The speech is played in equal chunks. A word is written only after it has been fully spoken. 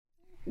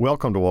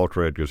Welcome to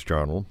Walter Edgar's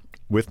Journal.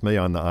 With me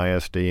on the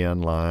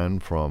ISDN line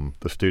from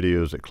the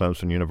studios at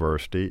Clemson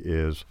University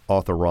is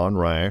author Ron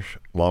Rash,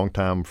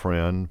 longtime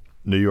friend,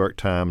 New York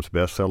Times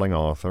bestselling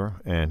author,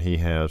 and he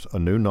has a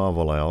new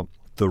novel out,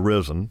 The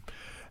Risen.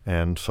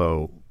 And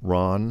so,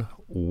 Ron,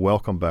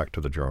 welcome back to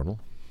the Journal.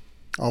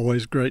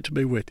 Always great to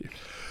be with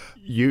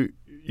you.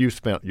 You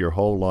spent your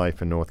whole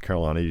life in North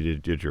Carolina. You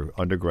did your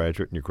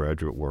undergraduate and your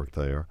graduate work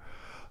there.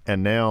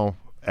 And now,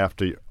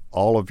 after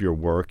all of your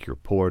work, your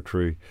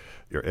poetry,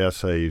 your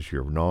essays,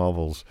 your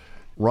novels,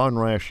 Ron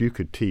Rash, you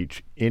could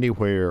teach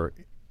anywhere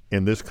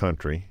in this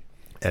country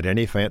at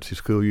any fancy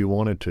school you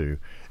wanted to,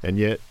 and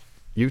yet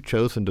you've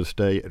chosen to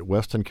stay at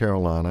Western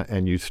Carolina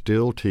and you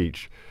still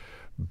teach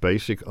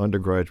basic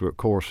undergraduate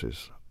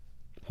courses.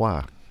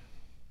 Why?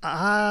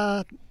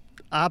 I'm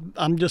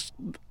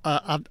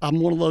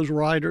one of those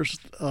writers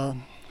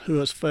who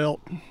has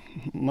felt,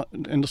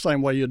 in the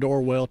same way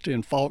Eudora Welty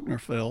and Faulkner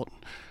felt,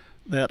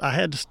 that I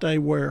had to stay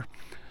where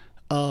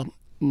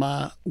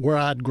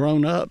I'd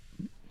grown up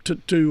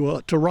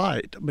to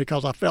write,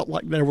 because I felt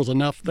like there was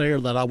enough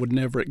there that I would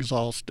never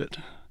exhaust it.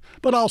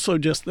 But also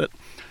just that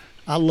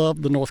I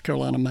love the North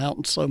Carolina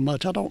mountains so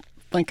much, I don't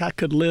think I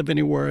could live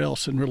anywhere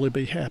else and really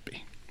be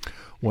happy.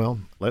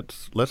 Well,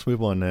 let's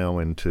move on now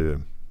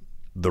into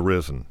The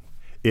Risen.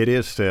 It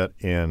is set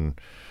in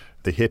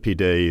the hippie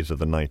days of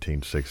the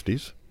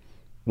 1960s.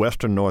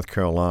 Western North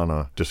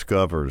Carolina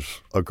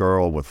discovers a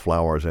girl with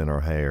flowers in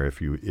her hair,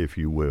 if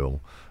you will,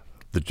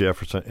 the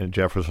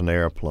Jefferson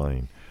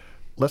Airplane.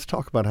 Let's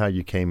talk about how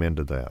you came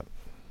into that.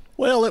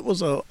 Well, it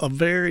was a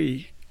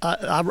very...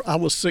 I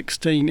was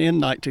 16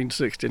 in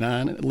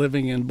 1969,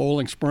 living in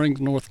Boiling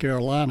Springs, North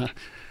Carolina,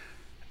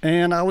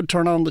 and I would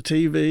turn on the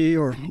TV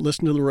or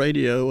listen to the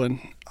radio, and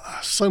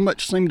so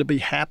much seemed to be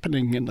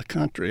happening in the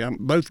country,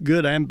 both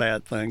good and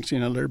bad things. You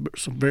know, there were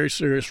some very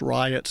serious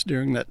riots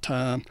during that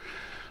time,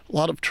 a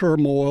lot of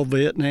turmoil.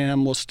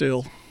 Vietnam was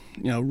still,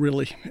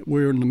 really,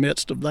 we were in the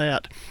midst of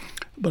that.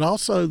 But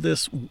also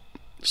this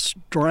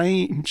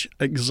strange,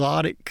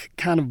 exotic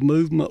kind of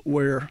movement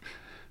where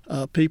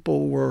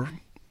people were,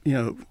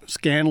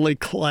 scantily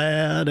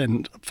clad,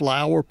 and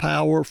flower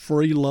power,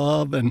 free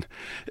love, and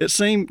it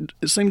seemed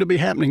to be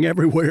happening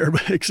everywhere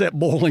except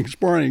Boiling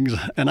Springs.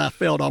 And I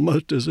felt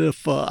almost as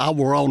if I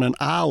were on an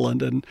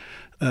island, and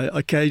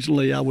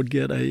occasionally I would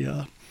get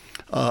a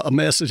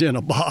message in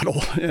a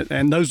bottle,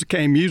 and those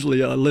came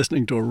usually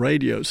listening to a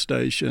radio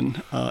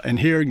station and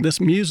hearing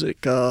this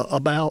music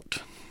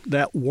about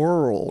that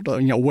world,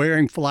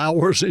 wearing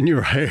flowers in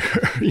your hair,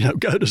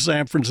 go to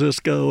San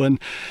Francisco, and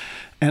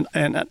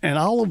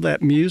all of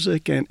that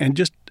music, and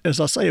just,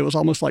 as I say, it was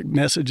almost like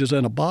messages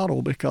in a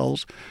bottle,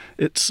 because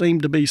it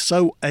seemed to be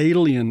so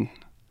alien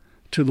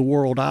to the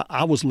world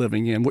I was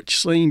living in, which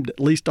seemed,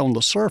 at least on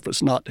the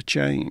surface, not to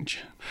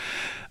change.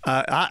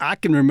 I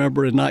can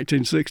remember in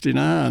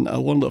 1969,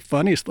 one of the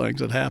funniest things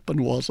that happened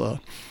was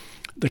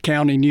the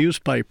county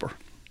newspaper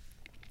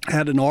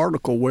had an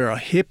article where a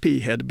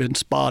hippie had been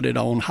spotted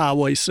on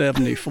Highway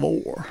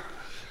 74.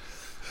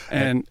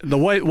 And the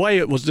way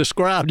it was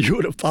described, you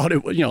would have thought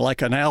it was,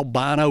 like an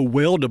albino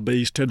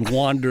wildebeest had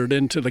wandered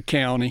into the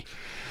county.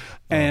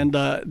 And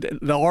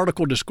the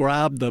article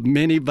described the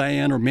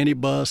minivan or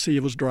minibus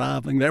he was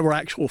driving. There were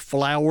actual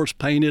flowers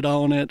painted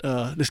on it.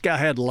 This guy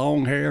had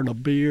long hair and a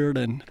beard,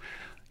 and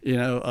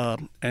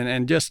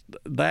and just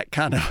that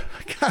kind of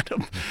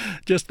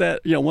just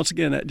that, once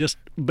again, that just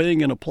being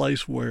in a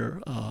place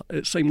where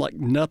it seemed like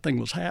nothing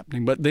was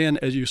happening. But then,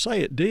 as you say,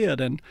 it did.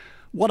 And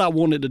what I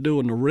wanted to do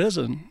in The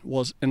Risen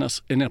was,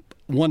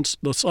 once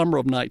the summer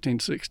of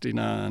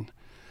 1969,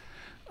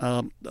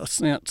 a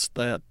sense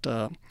that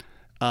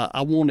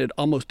I wanted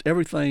almost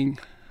everything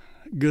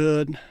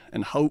good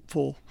and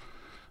hopeful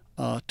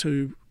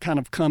to kind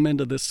of come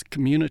into this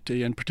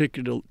community, and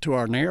particularly to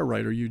our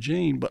narrator,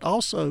 Eugene, but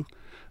also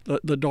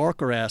the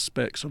darker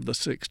aspects of the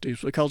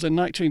 60s, because in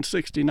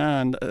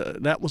 1969,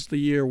 that was the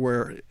year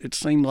where it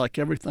seemed like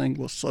everything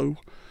was so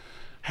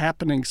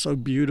happening so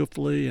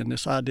beautifully, and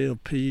this idea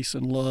of peace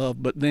and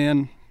love. But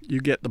then you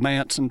get the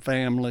Manson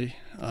family,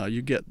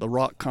 you get the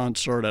rock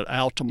concert at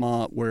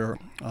Altamont where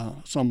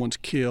someone's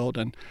killed,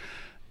 and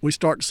we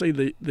start to see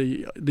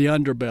the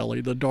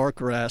underbelly, the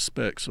darker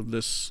aspects of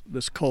this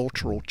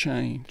cultural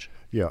change.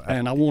 Yeah,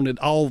 and I wanted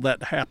all of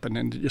that to happen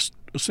in just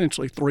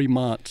essentially 3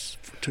 months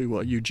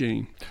to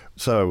Eugene.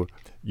 So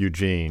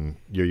Eugene,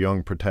 your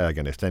young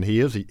protagonist, and he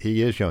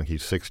is young.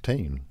 He's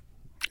 16.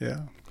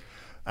 Yeah.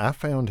 I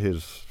found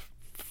his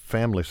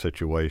family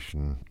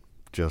situation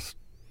just,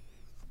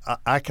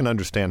 I can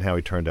understand how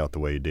he turned out the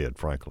way he did,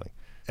 frankly.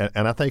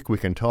 And I think we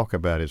can talk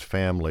about his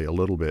family a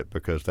little bit,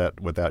 because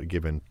that, without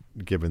giving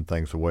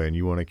things away, and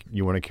you want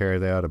to carry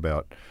that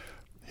about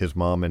his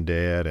mom and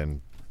dad,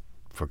 and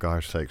for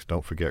gosh sakes,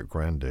 don't forget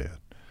granddad.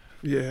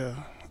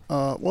 Yeah.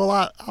 Well,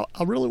 I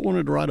really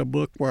wanted to write a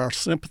book where our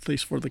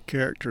sympathies for the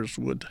characters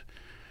would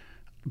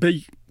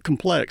be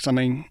complex. I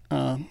mean,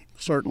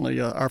 certainly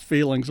our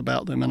feelings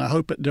about them, and I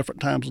hope at different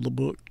times of the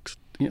book,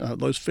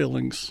 those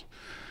feelings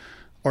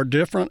are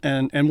different.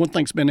 And one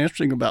thing's been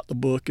interesting about the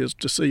book is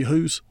to see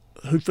whose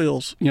who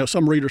feels,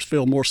 some readers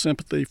feel more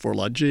sympathy for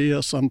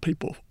Lygia, some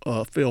people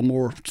feel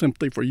more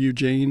sympathy for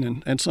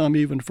Eugene, and some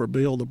even for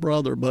Bill, the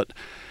brother. But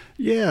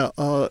yeah,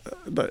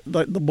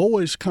 the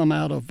boys come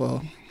out of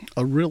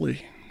a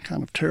really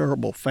kind of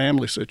terrible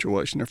family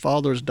situation. Their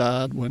fathers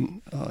died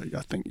when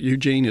I think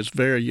Eugene is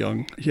very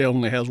young. He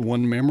only has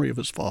one memory of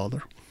his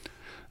father.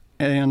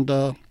 And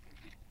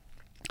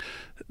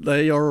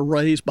they are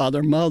raised by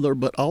their mother,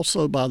 but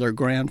also by their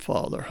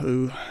grandfather,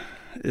 who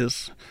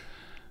is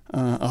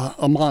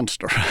a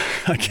monster,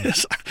 I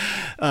guess.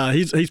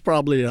 He's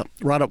probably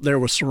right up there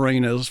with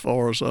Serena as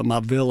far as my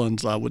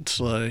villains, I would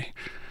say.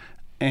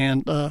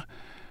 And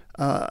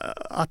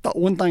I thought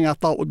one thing I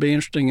thought would be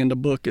interesting in the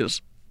book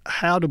is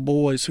how do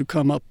boys who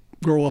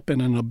grow up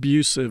in an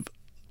abusive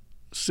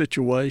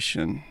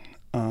situation,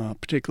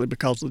 particularly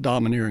because of the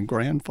domineering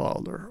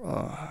grandfather,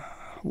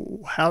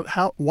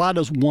 why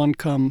does one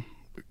come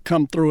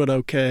through it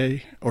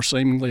okay or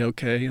seemingly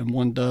okay and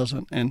one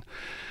doesn't?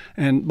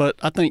 But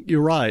I think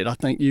you're right. I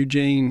think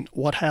Eugene,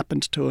 what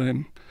happens to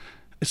him,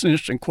 it's an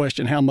interesting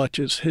question. How much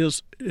is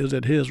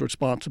it his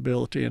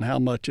responsibility, and how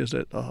much is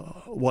it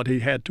what he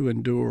had to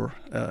endure,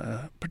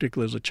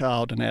 particularly as a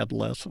child and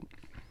adolescent?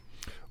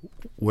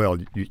 Well,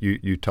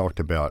 you talked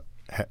about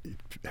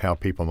how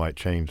people might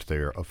change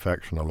their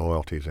affection or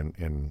loyalties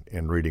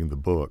in reading the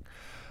book.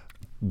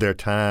 There are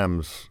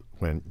times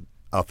when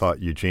I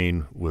thought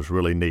Eugene was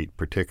really neat,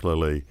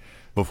 particularly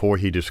before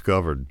he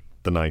discovered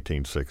the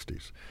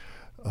 1960s.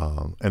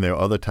 And there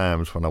are other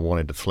times when I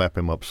wanted to slap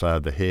him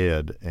upside the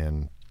head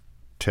and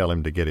tell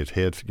him to get his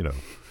head,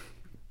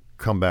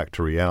 come back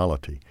to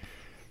reality.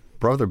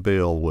 Brother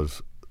Bill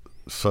was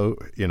so,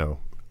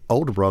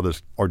 older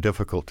brothers are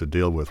difficult to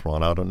deal with,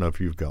 Ron. I don't know if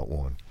you've got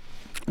one.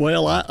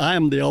 Well, I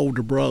am the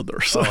older brother,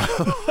 so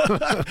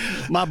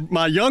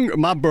my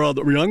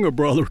younger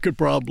brother could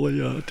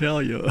probably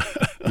tell you.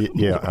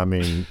 Yeah, I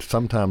mean,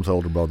 sometimes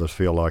older brothers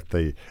feel like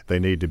they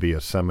need to be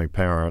a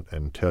semi-parent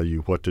and tell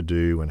you what to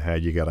do and how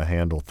you got to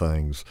handle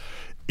things,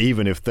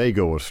 even if they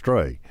go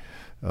astray.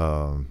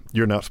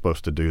 You're not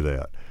supposed to do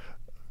that.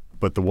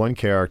 But the one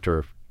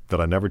character that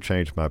I never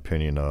changed my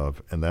opinion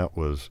of, and that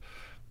was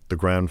the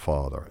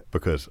grandfather,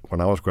 because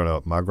when I was growing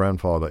up, my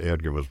grandfather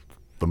Edgar was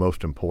the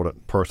most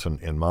important person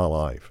in my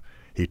life.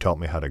 He taught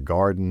me how to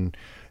garden.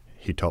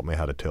 He taught me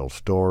how to tell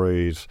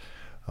stories.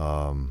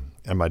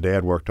 And my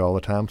dad worked all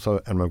the time,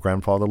 and my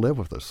grandfather lived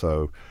with us.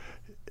 So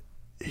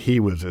he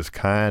was as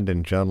kind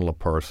and gentle a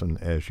person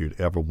as you'd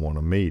ever want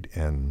to meet.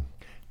 And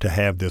to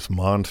have this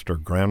monster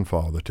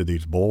grandfather to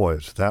these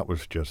boys, that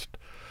was just,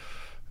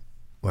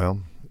 well,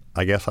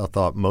 I guess I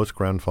thought most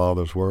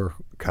grandfathers were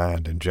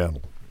kind and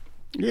gentle.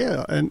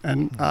 Yeah,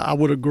 and I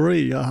would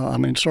agree. I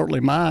mean, certainly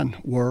mine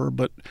were,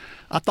 but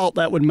I thought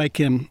that would make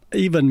him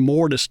even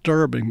more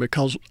disturbing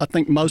because I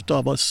think most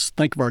of us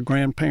think of our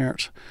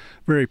grandparents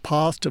very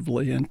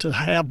positively, and to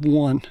have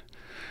one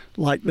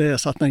like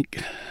this, I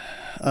think,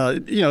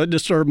 it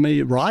disturbed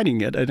me writing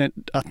it, and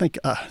I think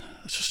I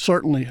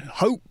certainly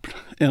hoped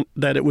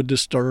that it would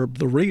disturb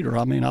the reader.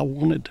 I mean, I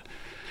wanted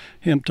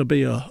him to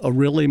be a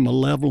really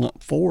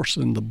malevolent force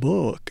in the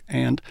book,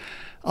 and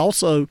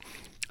also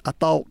I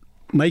thought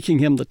making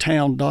him the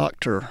town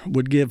doctor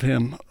would give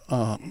him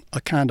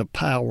a kind of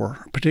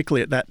power,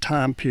 particularly at that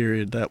time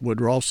period, that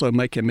would also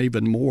make him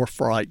even more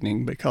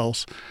frightening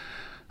because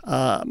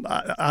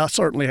I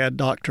certainly had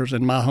doctors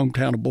in my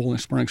hometown of Bowling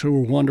Springs who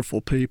were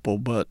wonderful people,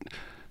 but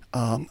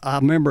I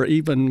remember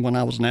even when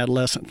I was an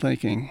adolescent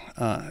thinking,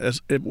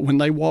 when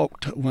they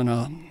walked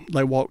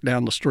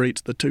down the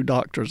streets, the two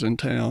doctors in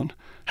town,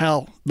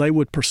 how they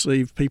would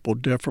perceive people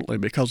differently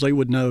because they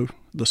would know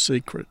the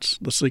secrets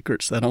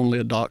that only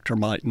a doctor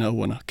might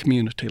know in a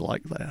community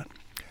like that.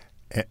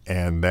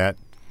 And that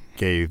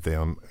gave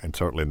them, and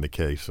certainly in the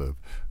case of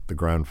the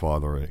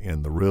grandfather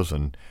in The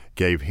Risen,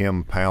 gave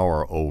him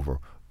power over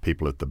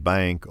people at the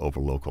bank, over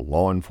local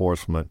law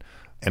enforcement,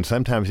 and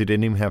sometimes he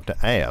didn't even have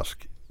to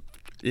ask.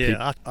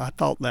 Yeah, I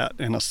thought that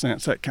in a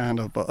sense, that kind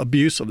of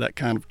abuse of that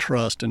kind of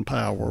trust and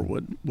power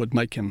would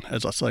make him,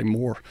 as I say,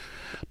 more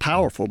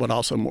powerful, but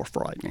also more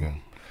frightening. Yeah.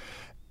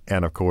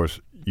 And of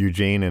course,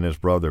 Eugene and his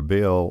brother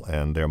Bill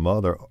and their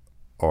mother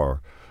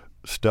are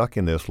stuck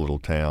in this little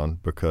town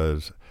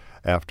because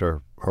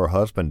after her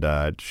husband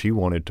died, she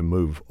wanted to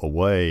move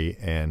away,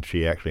 and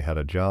she actually had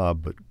a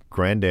job, but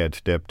Granddad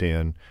stepped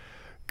in,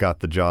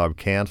 got the job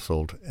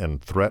canceled, and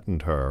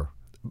threatened her,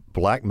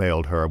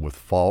 blackmailed her with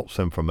false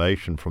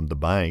information from the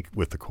bank,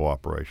 with the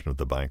cooperation of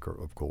the banker,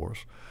 of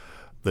course,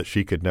 that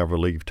she could never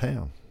leave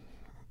town.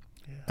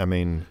 Yeah. I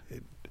mean,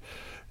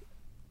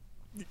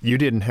 you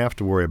didn't have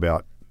to worry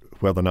about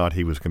whether or not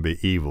he was going to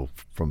be evil.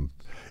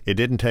 It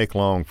didn't take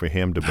long for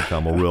him to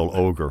become a real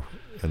ogre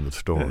in the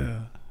story.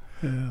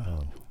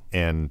 Yeah.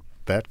 And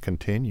that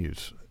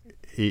continues.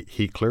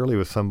 He clearly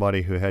was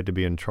somebody who had to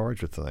be in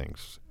charge of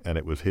things, and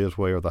it was his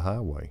way or the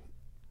highway.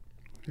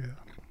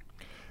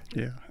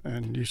 Yeah,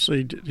 and you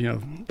see,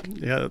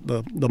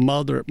 the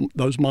mother,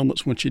 those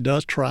moments when she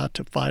does try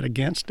to fight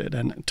against it.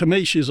 And to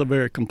me, she's a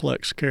very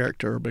complex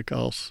character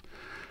because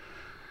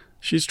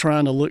she's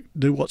trying to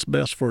do what's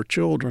best for her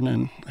children,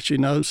 and she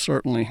knows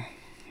certainly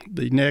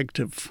the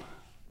negative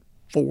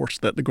force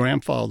that the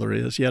grandfather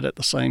is, yet at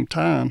the same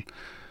time,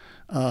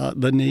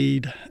 the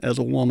need as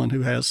a woman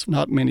who has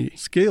not many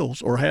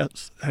skills or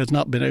has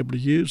not been able to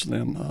use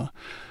them,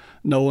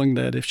 knowing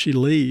that if she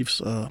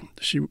leaves,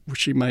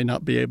 she may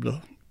not be able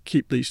to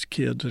keep these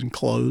kids in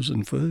clothes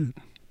and food.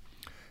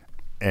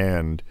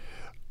 And,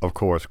 of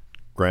course,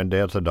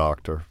 Granddad's a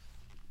doctor.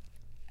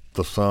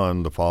 The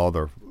son, the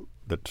father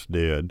that's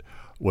dead,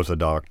 was a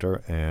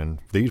doctor, and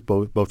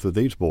both of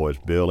these boys,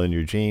 Bill and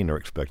Eugene, are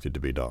expected to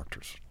be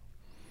doctors.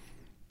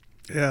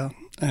 Yeah,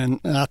 and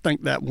I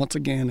think that once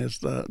again is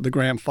the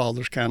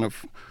grandfather's kind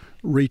of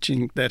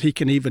reaching that he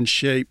can even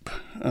shape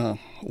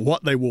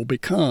what they will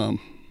become,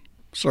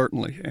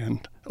 certainly,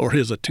 or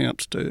his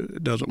attempts to.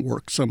 It doesn't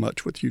work so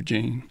much with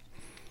Eugene.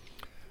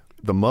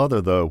 The mother,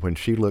 though, when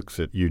she looks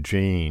at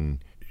Eugene,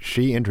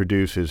 she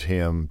introduces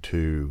him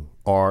to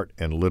art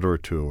and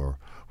literature,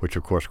 which,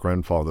 of course,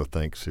 grandfather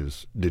thinks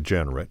is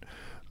degenerate.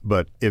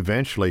 But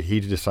eventually he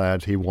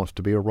decides he wants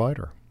to be a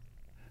writer.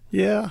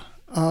 Yeah,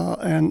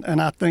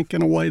 and I think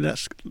in a way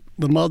that's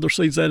the mother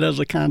sees that as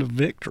a kind of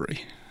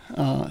victory.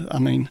 I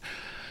mean,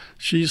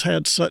 she's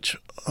had such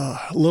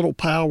little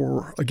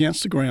power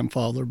against the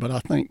grandfather, but I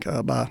think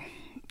by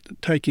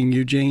taking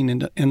Eugene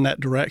in that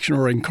direction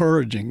or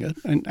encouraging it,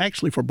 and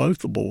actually for both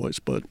the boys,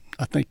 but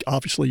I think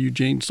obviously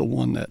Eugene's the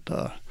one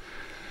that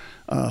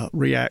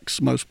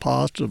reacts most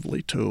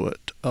positively to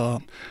it.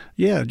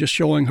 Just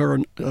showing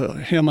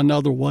him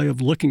another way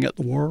of looking at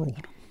the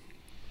world.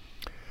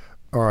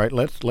 All right,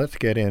 let's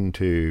get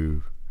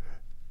into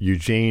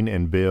Eugene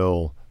and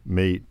Bill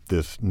meet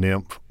this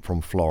nymph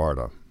from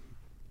Florida,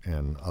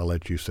 and I'll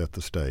let you set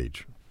the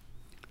stage.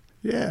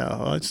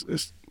 Yeah,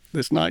 it's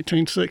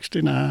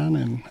 1969,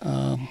 and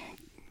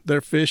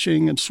they're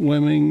fishing and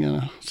swimming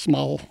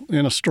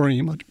in a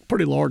stream, a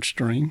pretty large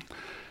stream,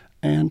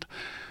 and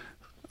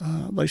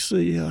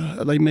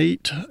they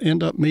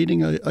end up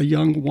meeting a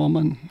young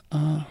woman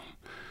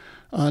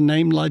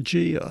named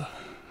Ligeia.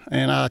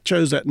 And I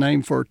chose that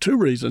name for two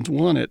reasons.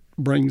 One, it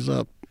brings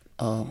up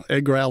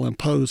Edgar Allan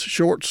Poe's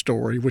short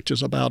story, which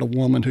is about a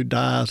woman who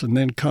dies and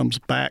then comes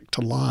back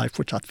to life,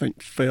 which I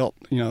think fit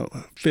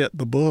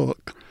the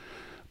book.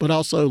 But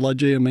also,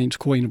 Ligeia means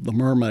Queen of the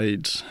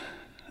Mermaids,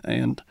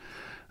 and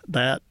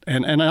that,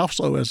 and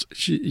also as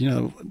she,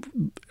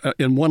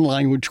 in one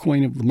language,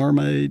 Queen of the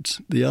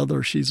Mermaids, the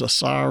other, she's a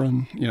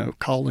siren,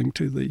 calling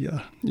to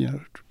the,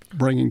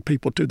 bringing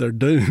people to their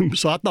doom.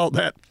 So I thought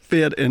that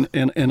fit in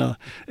an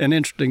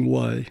interesting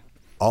way.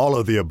 All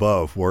of the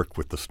above work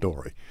with the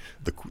story,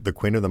 the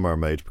Queen of the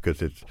Mermaids,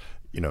 because it's,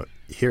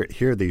 here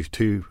are these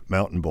two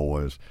mountain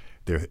boys,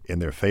 they're in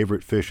their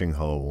favorite fishing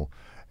hole,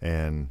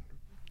 and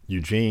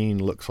Eugene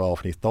looks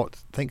off and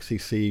thinks he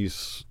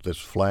sees this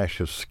flash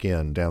of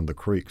skin down the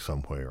creek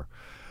somewhere,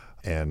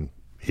 and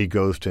he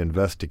goes to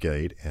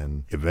investigate,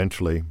 and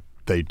eventually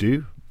they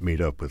do meet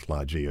up with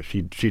Ligeia.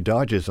 She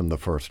dodges him the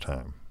first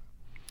time.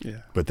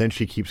 Yeah. But then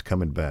she keeps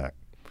coming back.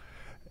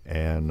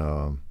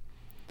 And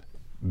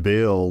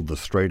Bill, the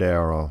straight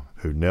arrow,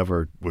 who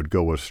never would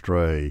go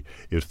astray,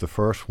 is the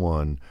first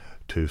one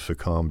to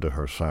succumb to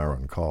her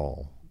siren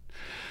call.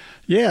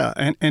 Yeah,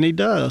 and he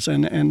does.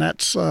 And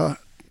that's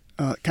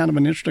kind of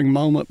an interesting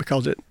moment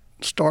because it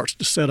starts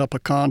to set up a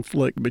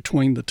conflict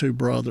between the two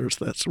brothers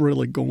that's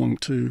really going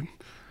to,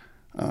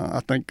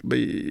 I think,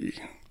 be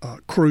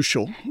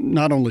crucial,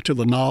 not only to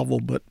the novel,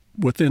 but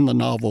within the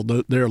novel,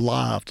 their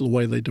lives, the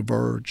way they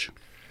diverge.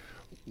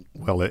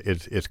 Well,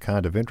 it's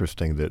kind of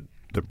interesting that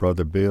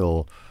Brother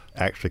Bill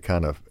actually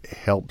kind of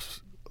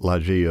helps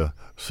Ligeia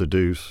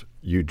seduce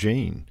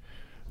Eugene.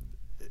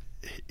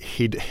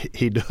 He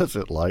does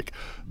it like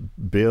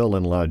Bill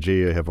and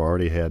Ligeia have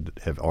already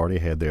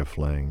had their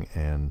fling,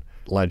 and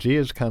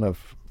Ligeia's kind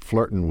of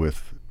flirting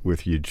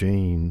with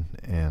Eugene,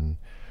 and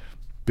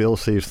Bill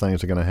sees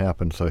things are going to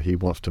happen, so he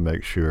wants to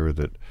make sure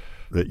that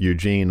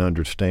Eugene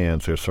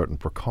understands there's certain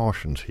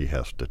precautions he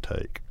has to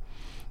take.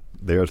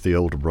 There's the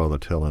older brother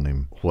telling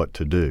him what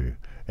to do.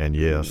 And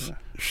yes,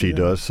 she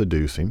does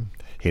seduce him.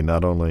 He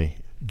not only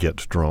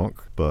gets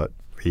drunk, but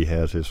he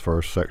has his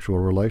first sexual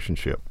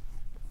relationship,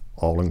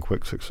 all in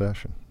quick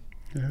succession.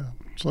 Yeah.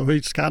 So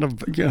he's kind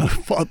of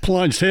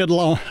plunged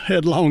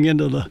headlong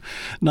into the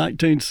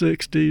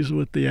 1960s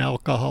with the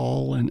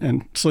alcohol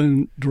and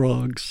soon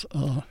drugs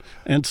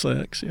and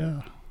sex,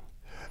 yeah.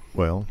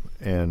 Well,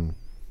 and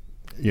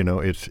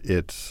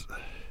it's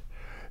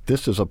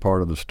this is a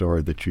part of the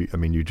story that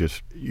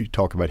you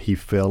talk about. He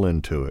fell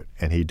into it,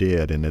 and he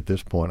did. And at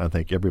this point, I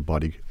think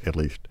everybody, at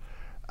least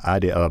I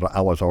did.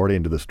 I was already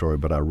into the story,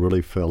 but I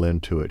really fell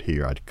into it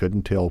here. I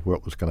couldn't tell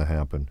what was going to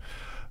happen.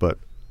 But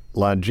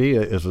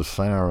Ligeia is a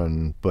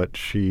siren, but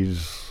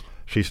she's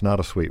not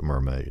a sweet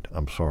mermaid.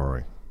 I'm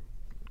sorry.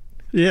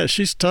 Yeah,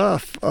 she's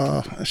tough.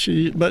 But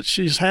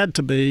she's had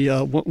to be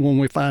when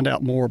we find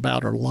out more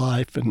about her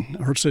life and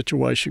her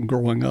situation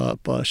growing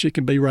up. She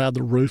can be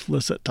rather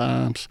ruthless at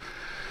times,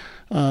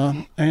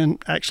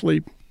 and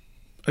actually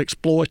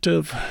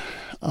exploitive.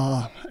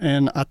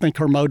 And I think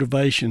her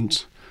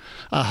motivations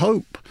I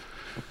hope,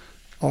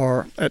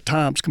 are at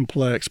times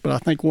complex. But I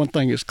think one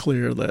thing is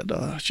clear,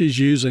 that she's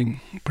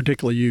using,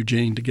 particularly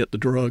Eugene, to get the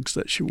drugs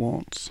that she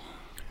wants.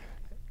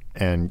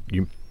 And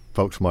you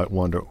folks might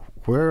wonder,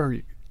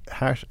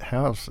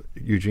 how's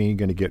Eugene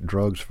going to get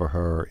drugs for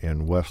her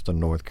in Weston,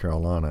 North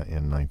Carolina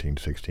in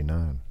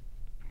 1969?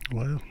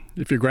 Well,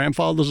 if your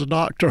grandfather's a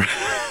doctor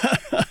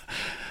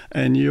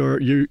and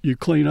you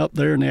clean up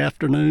there in the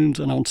afternoons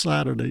and on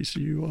Saturdays,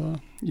 you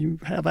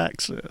have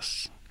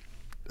access.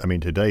 I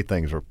mean, today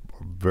things are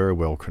very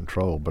well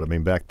controlled, but I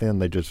mean, back then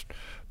the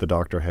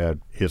doctor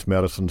had his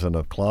medicines in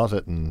a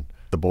closet and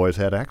the boys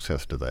had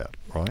access to that,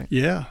 right?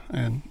 Yeah,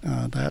 and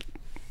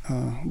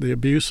the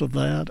abuse of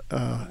that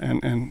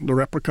and the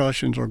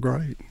repercussions are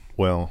great.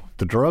 Well,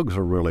 the drugs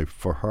are really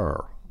for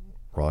her,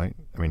 right?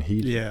 I mean,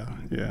 Yeah.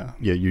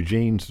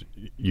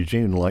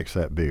 Eugene likes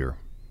that beer.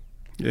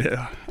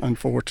 Yeah,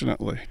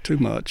 unfortunately, too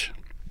much.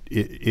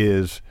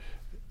 Is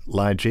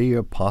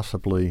Lygia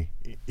possibly,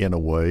 in a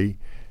way,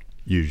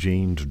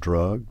 Eugene's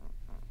drug?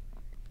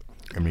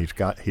 I mean,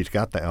 he's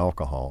got the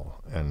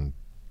alcohol, and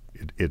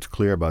it's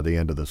clear by the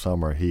end of the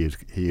summer he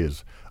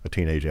is a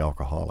teenage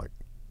alcoholic.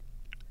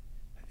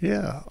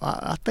 Yeah,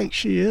 I think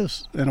she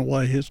is, in a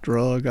way, his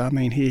drug. I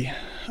mean,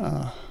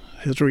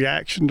 his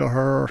reaction to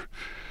her,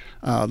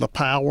 the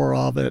power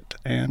of it,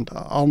 and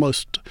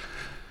almost,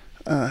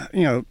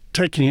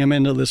 taking him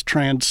into this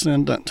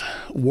transcendent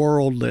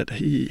world that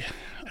he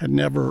had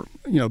never,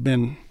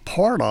 been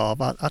part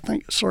of. I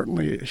think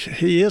certainly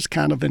he is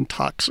kind of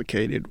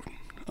intoxicated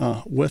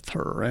with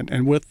her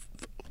and with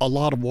a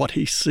lot of what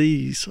he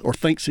sees or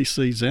thinks he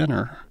sees in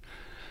her.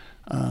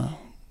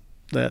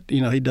 That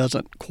he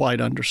doesn't quite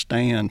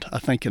understand, I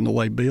think, in the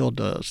way Bill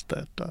does,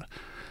 that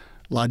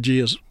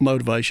Lygia's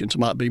motivations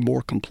might be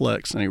more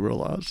complex than he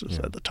realizes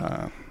at the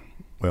time.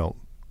 Well,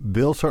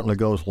 Bill certainly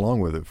goes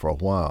along with it for a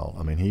while.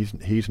 I mean,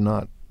 he's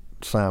not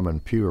Simon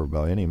Pure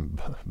by any,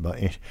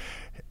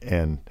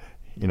 and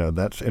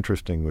that's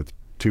interesting with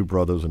two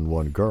brothers and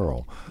one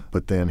girl.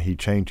 But then he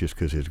changes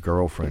because his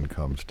girlfriend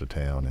comes to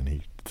town, and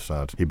he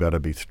decides he better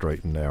be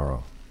straight and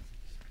narrow.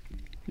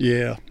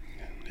 Yeah.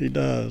 He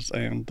does,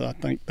 and I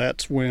think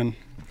that's when,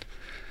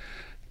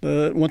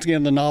 once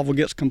again, the novel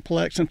gets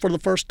complex. And for the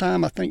first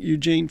time, I think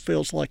Eugene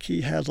feels like he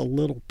has a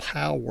little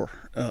power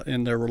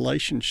in their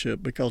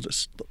relationship, because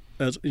it's,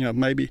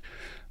 maybe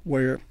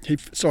where he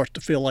starts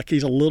to feel like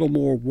he's a little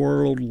more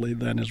worldly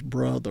than his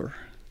brother.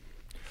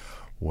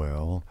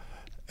 Well,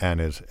 and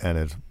as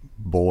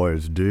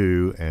boys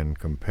do and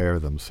compare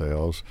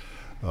themselves,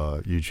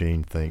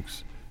 Lygia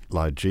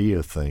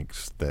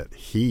thinks that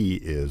he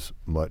is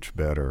much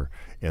better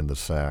in the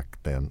sack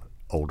than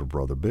older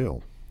brother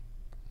Bill.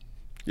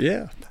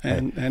 Yeah,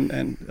 and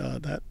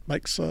that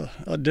makes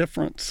a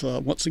difference.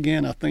 Once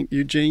again, I think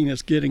Eugene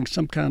is getting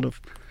some kind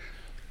of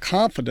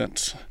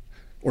confidence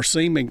or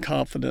seeming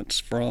confidence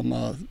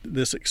from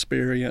this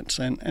experience,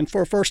 and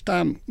for a first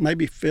time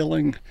maybe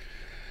feeling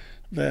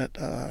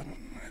that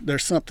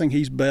there's something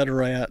he's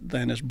better at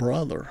than his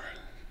brother.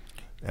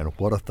 And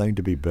what a thing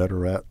to be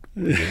better at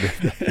than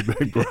your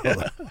big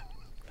brother.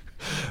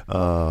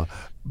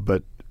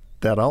 But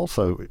that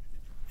also,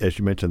 as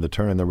you mentioned, the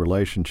turn in the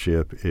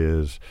relationship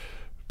is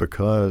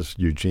because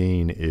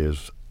Eugene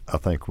is, I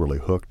think, really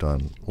hooked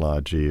on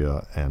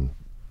Lygia and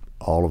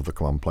all of the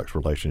complex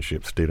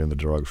relationships, stealing the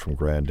drugs from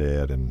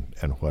Granddad and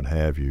what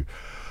have you.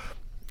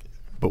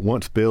 But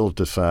once Bill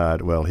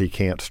decides, well, he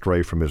can't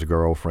stray from his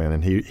girlfriend,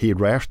 and he had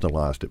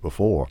rationalized it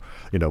before,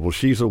 well,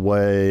 she's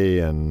away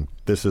and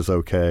this is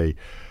okay.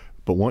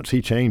 But once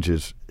he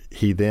changes,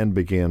 he then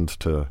begins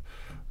to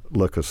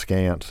look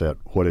askance at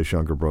what his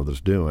younger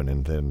brother's doing,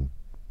 and then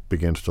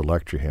begins to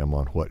lecture him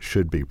on what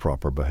should be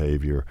proper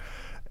behavior.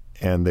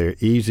 And their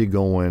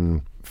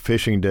easygoing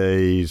fishing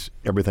days,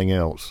 everything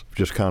else,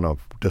 just kind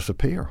of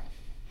disappear.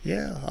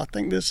 Yeah, I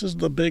think this is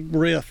the big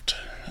rift,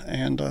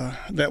 and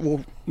that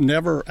will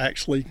never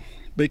actually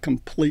be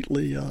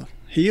completely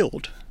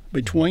healed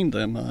between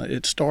them.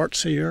 It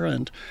starts here,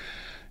 and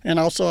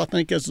also I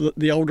think as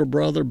the older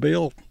brother,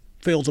 Bill,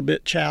 feels a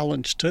bit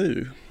challenged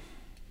too.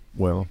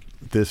 Well,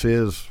 this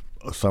is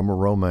a summer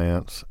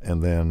romance,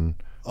 and then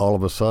all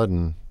of a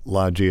sudden,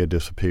 Lygia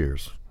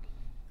disappears.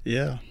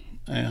 Yeah,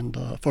 and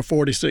for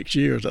 46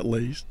 years at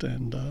least,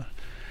 and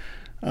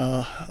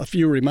a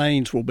few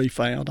remains will be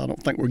found. I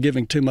don't think we're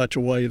giving too much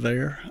away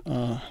there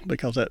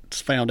because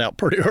that's found out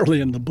pretty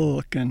early in the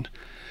book, and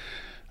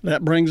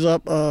that brings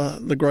up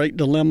the great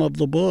dilemma of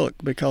the book,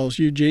 because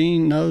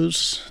Eugene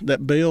knows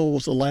that Bill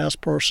was the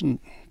last person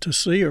to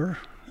see her,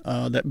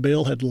 that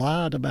Bill had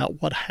lied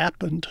about what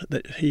happened,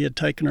 that he had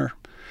taken her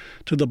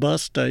to the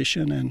bus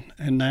station,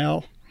 and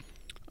now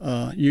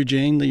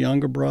Eugene, the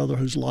younger brother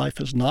whose life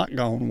has not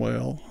gone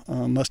well,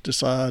 must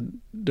decide,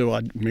 do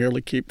I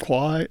merely keep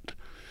quiet?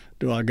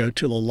 Do I go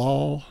to the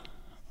law,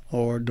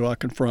 or do I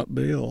confront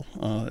Bill?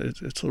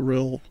 It's a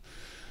real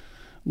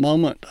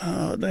moment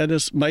that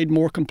is made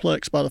more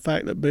complex by the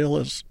fact that Bill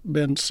has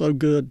been so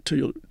good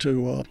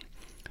to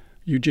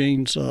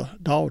Eugene's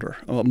daughter,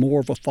 more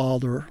of a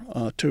father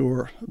to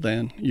her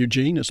than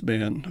Eugene has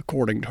been,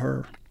 according to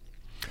her.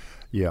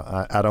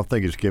 Yeah, I don't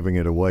think it's giving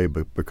it away,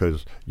 but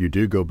because you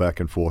do go back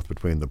and forth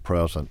between the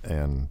present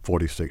and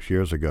 46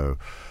 years ago.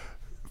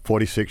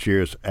 46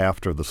 years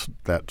after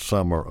that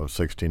summer of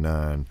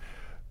 '69,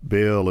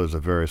 Bill is a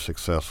very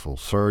successful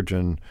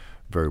surgeon,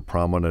 very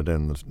prominent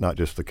in not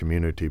just the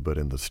community, but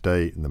in the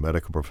state and the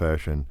medical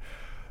profession.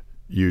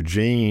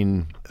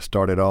 Eugene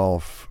started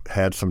off,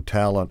 had some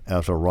talent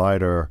as a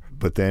writer,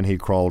 but then he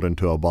crawled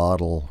into a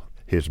bottle.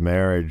 His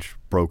marriage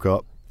broke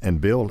up. And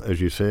Bill,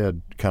 as you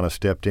said, kind of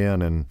stepped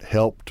in and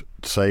helped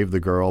save the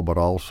girl, but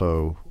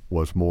also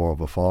was more of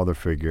a father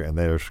figure. And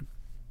there's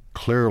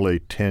clearly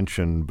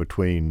tension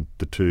between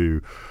the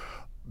two.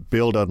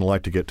 Bill doesn't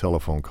like to get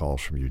telephone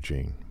calls from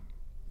Eugene,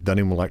 doesn't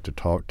even like to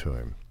talk to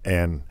him.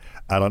 And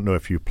I don't know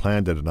if you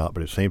planned it or not,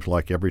 but it seems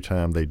like every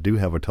time they do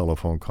have a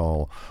telephone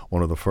call,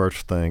 one of the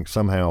first things,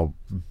 somehow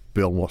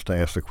Bill wants to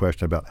ask the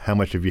question about how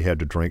much have you had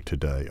to drink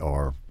today,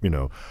 or,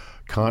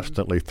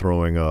 constantly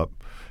throwing up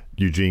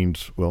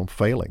Eugene's,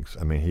 failings.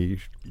 I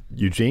mean,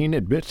 Eugene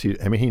admits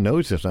he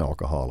knows he's an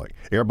alcoholic.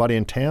 Everybody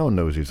in town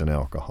knows he's an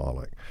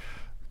alcoholic.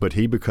 But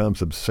he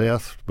becomes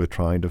obsessed with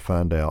trying to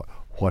find out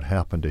what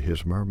happened to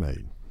his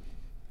mermaid.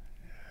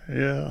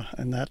 Yeah,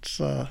 and that's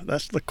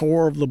the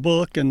core of the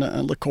book and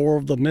the core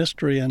of the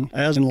mystery. And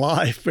as in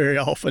life, very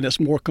often it's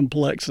more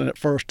complex than at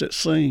first it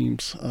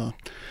seems.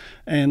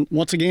 And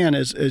once again,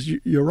 as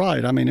you're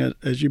right, I mean,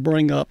 as you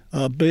bring up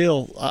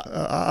Bill,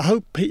 I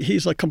hope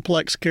he's a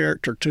complex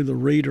character to the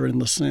reader in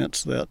the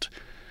sense that,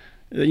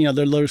 there are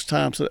those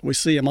times that we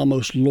see him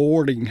almost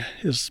lording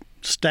his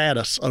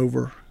status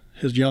over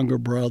his younger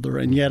brother,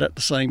 and yet at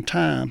the same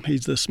time,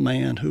 he's this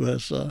man who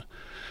has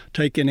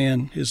taken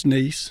in his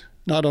niece,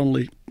 not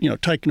only,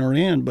 taken her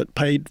in, but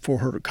paid for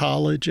her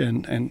college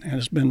and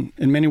has been,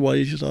 in many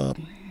ways,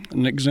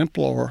 an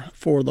exemplar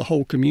for the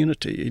whole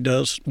community. He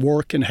does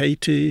work in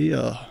Haiti.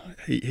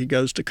 He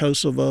goes to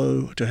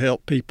Kosovo to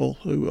help people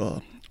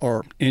who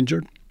are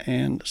injured.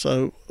 And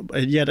so,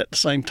 and yet at the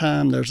same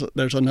time,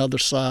 there's another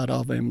side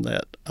of him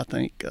that I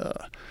think,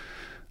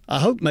 I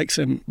hope makes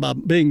him, by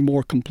being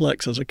more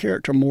complex as a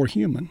character, more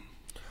human.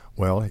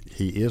 Well,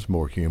 he is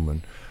more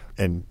human.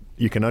 And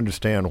you can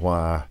understand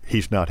why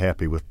he's not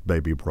happy with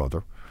baby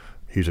brother.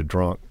 He's a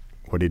drunk,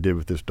 what he did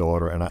with his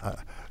daughter. And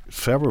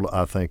several,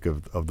 I think,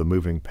 of the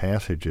moving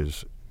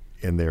passages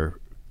in their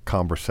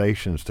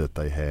conversations that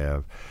they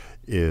have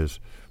is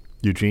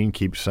Eugene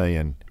keeps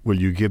saying, will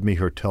you give me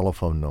her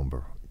telephone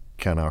number?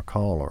 Can I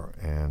call her?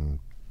 And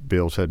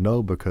Bill said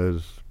no,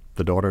 because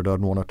the daughter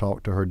doesn't want to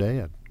talk to her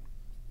dad.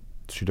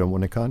 She doesn't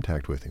want any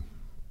contact with him.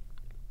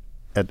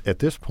 At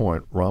this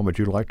point, Ron, would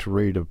you like to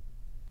read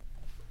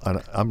I'm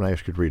going to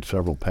ask you to read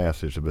several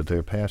passages, but there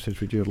a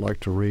passage would you like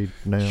to read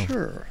now?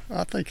 Sure.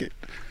 I think it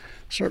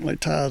certainly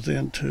ties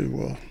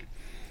into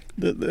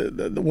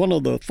the one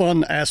of the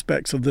fun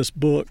aspects of this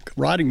book,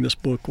 writing this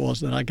book, was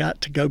that I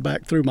got to go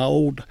back through my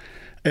old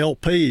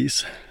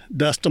LPs,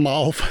 dust them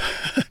off,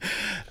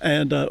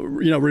 and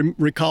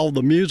recall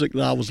the music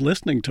that I was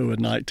listening to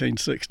in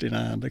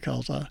 1969,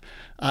 because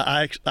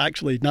I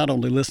actually not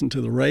only listened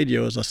to the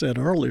radio, as I said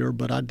earlier,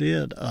 but I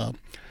did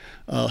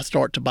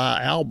start to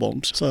buy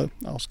albums. So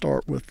I'll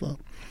start with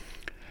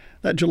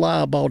that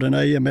July I bought an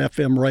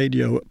AM/FM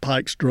radio at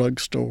Pike's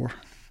Drugstore.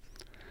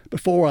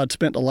 Before, I'd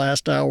spent the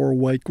last hour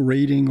awake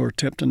reading or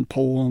attempting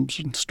poems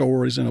and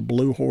stories in a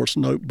Blue Horse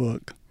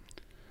notebook.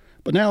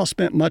 But now I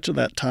spent much of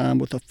that time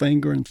with a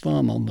finger and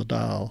thumb on the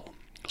dial,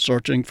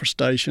 searching for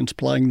stations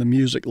playing the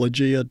music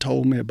Legia had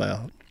told me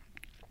about.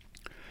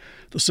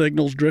 The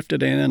signals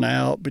drifted in and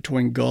out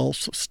between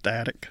gulfs of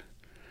static.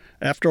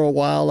 After a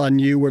while, I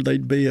knew where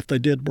they'd be if they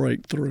did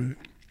break through.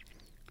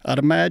 I'd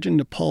imagined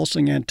the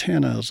pulsing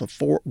antennas of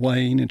Fort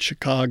Wayne and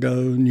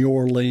Chicago, New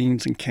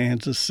Orleans, and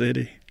Kansas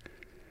City.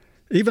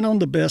 Even on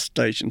the best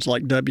stations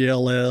like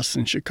WLS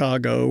in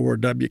Chicago or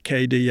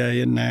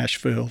WKDA in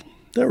Nashville,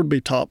 there would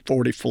be top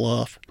 40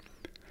 fluff.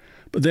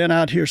 But then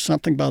I'd hear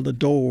something by the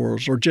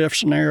Doors or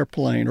Jefferson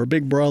Airplane or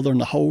Big Brother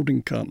and the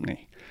Holding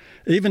Company,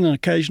 even an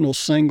occasional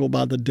single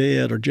by the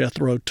Dead or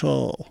Jethro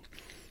Tull.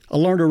 I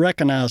learned to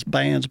recognize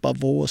bands by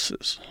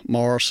voices,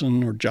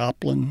 Morrison or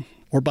Joplin,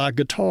 or by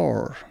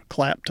guitar,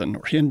 Clapton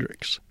or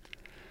Hendrix.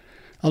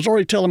 I was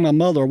already telling my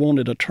mother I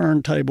wanted a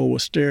turntable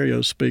with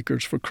stereo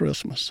speakers for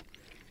Christmas.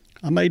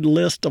 I made a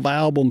list of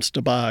albums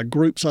to buy,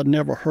 groups I'd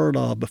never heard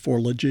of before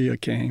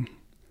Legia came.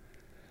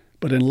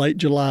 But in late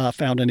July, I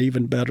found an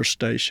even better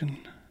station,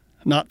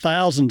 not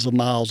thousands of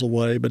miles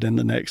away, but in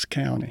the next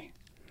county.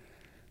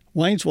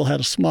 Waynesville had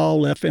a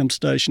small FM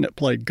station that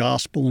played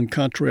gospel and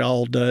country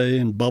all day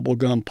and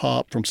bubblegum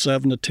pop from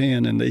 7 to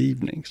 10 in the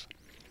evenings,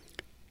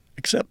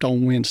 except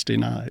on Wednesday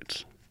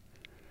nights.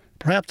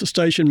 Perhaps the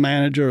station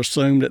manager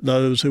assumed that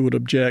those who would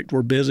object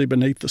were busy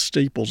beneath the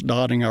steeples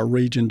dotting our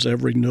region's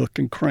every nook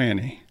and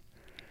cranny.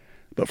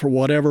 But for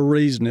whatever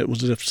reason, it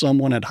was as if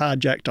someone had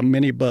hijacked a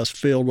minibus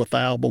filled with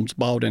albums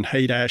bought in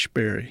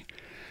Haight-Ashbury,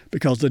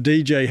 because the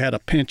DJ had a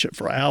penchant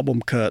for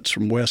album cuts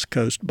from West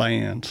Coast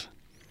bands.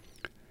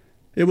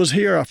 It was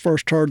here I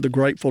first heard the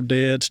Grateful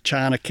Dead's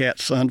China Cat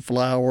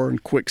Sunflower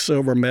and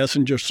Quicksilver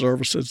Messenger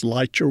Services'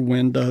 Light Your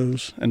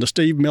Windows and the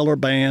Steve Miller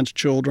Band's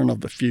Children of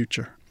the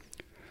Future.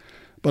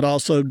 But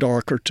also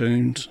darker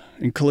tunes,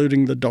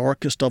 including the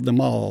darkest of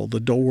them all, The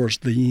Doors'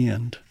 The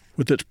End,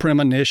 with its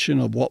premonition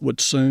of what would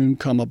soon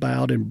come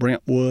about in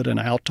Brentwood and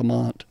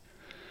Altamont.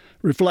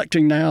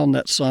 Reflecting now on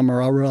that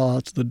summer, I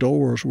realized the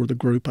Doors were the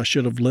group I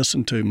should have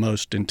listened to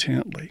most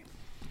intently.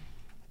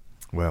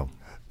 Well,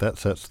 that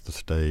sets the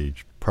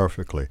stage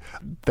perfectly.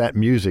 That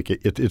music,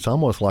 it's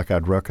almost like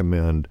I'd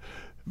recommend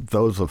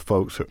those of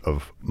folks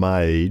of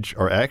my age,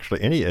 or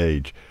actually any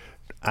age,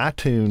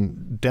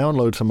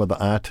 download some of the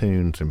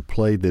iTunes and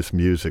play this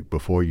music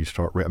before you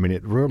start. I mean,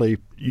 it really,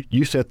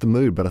 you set the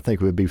mood, but I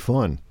think it would be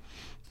fun.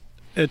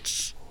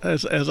 It's,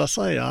 as I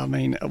say, I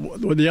mean,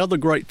 the other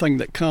great thing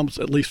that comes,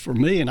 at least for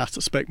me, and I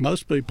suspect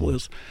most people,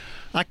 is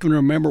I can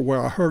remember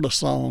where I heard a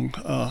song,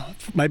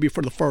 maybe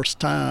for the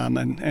first time,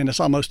 and it's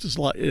almost as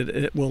like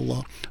it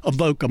will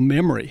evoke a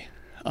memory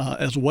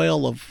as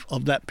well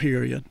of that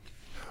period.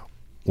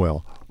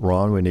 Well,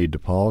 Ron, we need to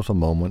pause a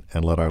moment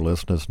and let our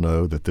listeners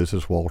know that this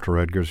is Walter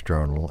Edgar's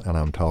Journal, and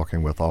I'm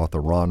talking with author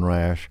Ron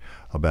Rash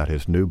about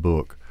his new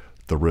book,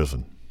 The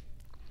Risen.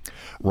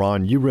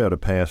 Ron, you read a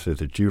passage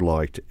that you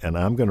liked, and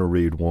I'm going to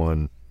read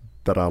one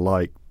that I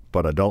like,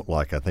 but I don't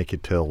like. I think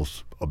it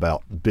tells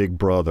about Big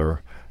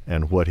Brother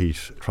and what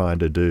he's trying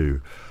to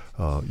do.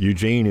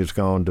 Eugene has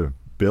gone to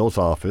Bill's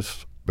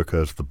office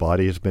because the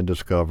body has been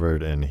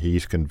discovered, and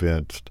he's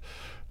convinced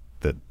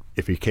that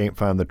if he can't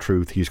find the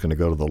truth, he's going to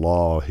go to the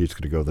law, he's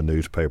going to go to the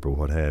newspaper,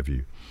 what have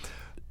you.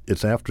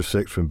 It's after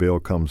 6 when Bill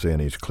comes in.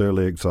 He's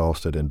clearly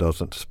exhausted and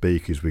doesn't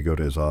speak as we go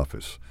to his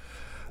office.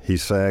 He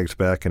sags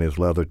back in his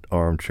leather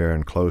armchair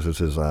and closes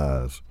his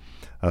eyes.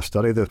 I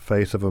study the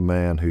face of a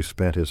man who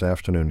spent his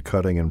afternoon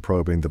cutting and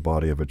probing the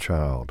body of a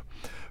child.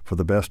 For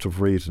the best of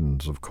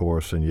reasons, of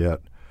course, and yet.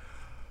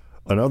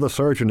 Another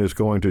surgeon is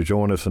going to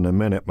join us in a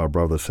minute, my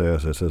brother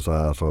says as his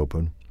eyes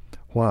open.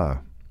 Why?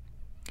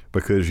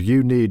 Because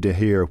you need to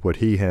hear what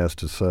he has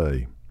to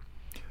say.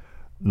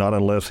 Not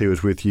unless he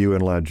was with you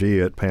and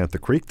Lygia at Panther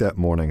Creek that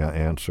morning, I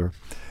answer.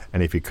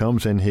 And if he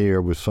comes in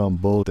here with some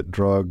bull that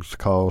drugs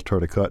caused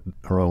her to cut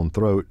her own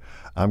throat,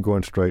 I'm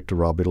going straight to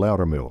Robbie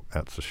Loudermilk.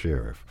 That's the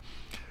sheriff.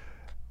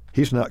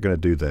 He's not going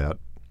to do that.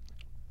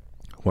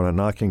 When a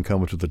knocking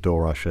comes to the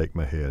door, I shake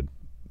my head.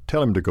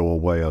 Tell him to go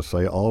away, I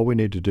say. All we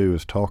need to do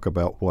is talk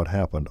about what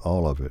happened,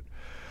 all of it.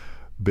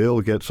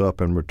 Bill gets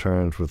up and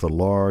returns with a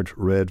large,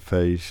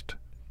 red-faced,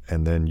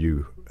 and then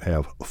you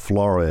have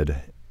florid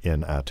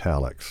in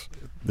italics.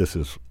 This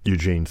is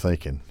Eugene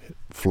thinking,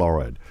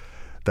 florid.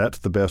 That's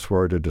the best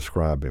word to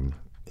describe him.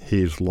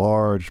 He's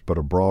large, but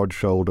a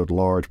broad-shouldered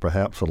large,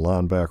 perhaps a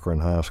linebacker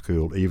in high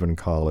school, even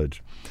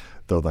college,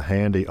 though the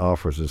hand he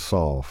offers is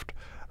soft.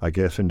 I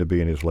guess him to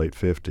be in his late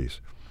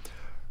 50s.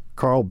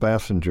 Carl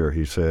Bassinger,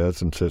 he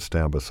says, and sits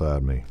down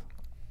beside me.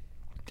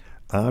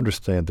 I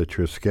understand that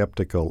you're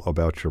skeptical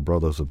about your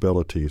brother's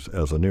abilities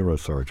as a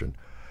neurosurgeon.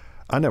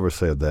 I never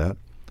said that.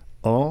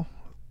 Oh,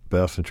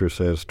 Bassinger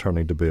says,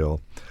 turning to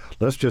Bill.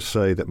 Let's just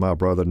say that my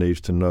brother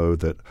needs to know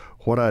that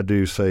what I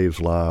do saves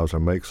lives or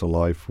makes a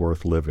life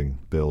worth living,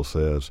 Bill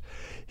says.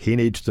 He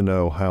needs to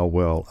know how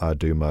well I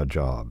do my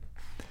job.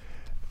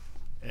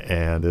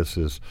 And this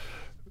is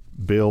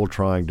Bill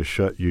trying to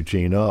shut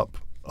Eugene up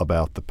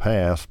about the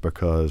past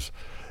because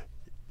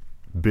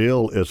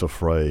Bill is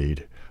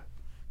afraid,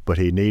 but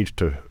he needs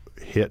to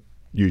hit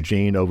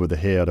Eugene over the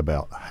head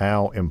about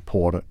how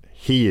important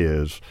he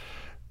is,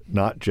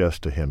 not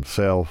just to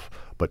himself,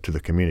 but to the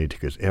community,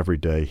 because every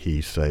day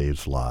he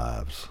saves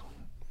lives.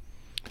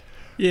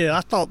 Yeah,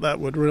 I thought that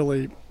would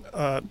really,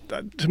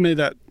 to me,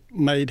 that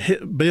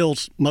made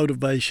Bill's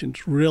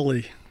motivations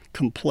really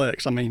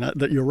complex. I mean,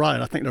 that you're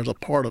right. I think there's a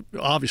part of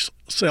obvious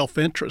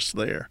self-interest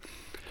there.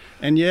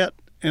 And yet,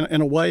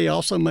 in a way, he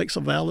also makes a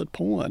valid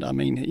point. I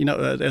mean, you know,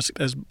 as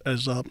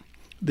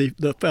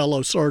the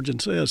fellow surgeon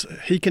says,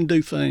 he can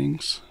do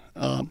things,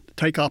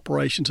 take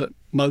operations that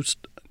most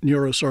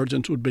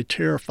neurosurgeons would be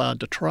terrified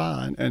to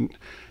try,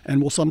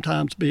 and will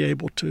sometimes be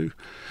able to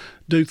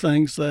do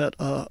things that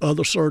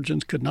other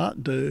surgeons could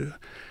not do.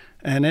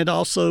 And it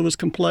also is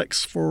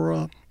complex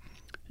for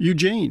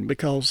Eugene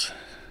because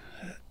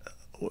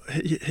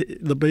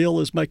the bill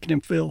is making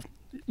him feel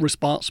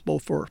responsible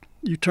for,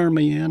 you turn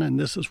me in and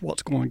this is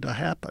what's going to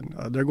happen.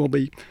 There are going to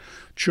be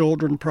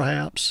children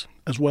perhaps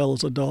as well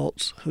as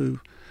adults who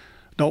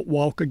don't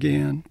walk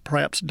again,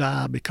 perhaps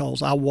die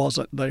because I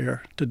wasn't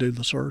there to do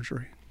the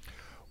surgery.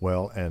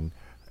 Well, and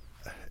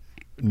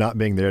not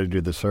being there to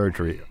do the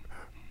surgery,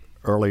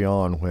 early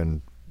on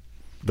when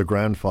the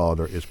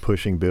grandfather is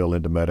pushing Bill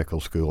into medical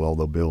school,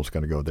 although Bill's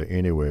going to go there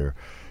anywhere,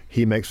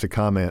 he makes the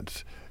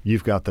comments,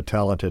 you've got the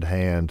talented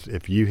hands.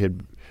 If you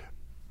had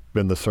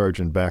been the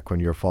surgeon back when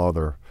your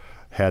father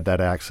had that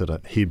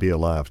accident, he'd be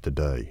alive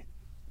today.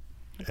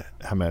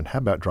 I mean, how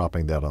about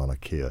dropping that on a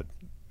kid?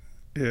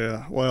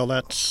 Yeah, well,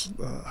 that's,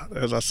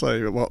 as I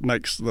say, what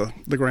makes the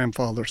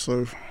grandfather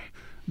so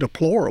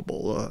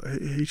deplorable.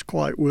 He's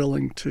quite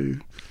willing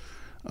to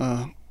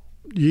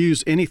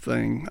use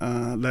anything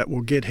that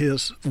will get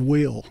his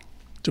will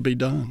to be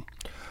done.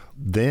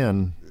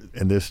 Then,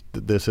 and this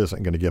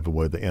isn't going to give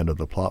away the end of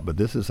the plot, but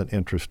this is an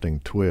interesting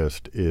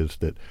twist, is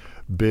that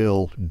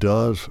Bill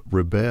does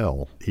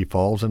rebel. He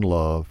falls in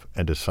love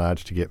and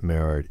decides to get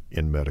married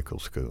in medical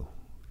school.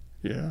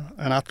 Yeah,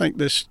 and I think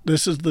this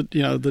is the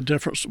the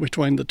difference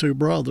between the two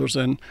brothers,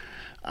 and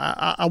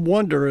I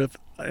wonder if,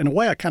 in a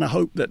way, I kind of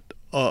hope that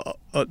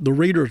the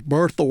reader's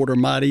birth order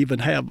might even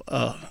have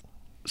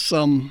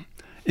some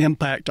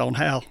impact on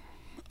how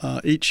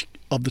each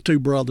of the two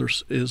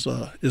brothers is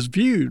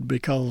viewed,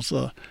 because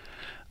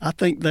I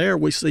think there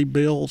we see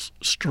Bill's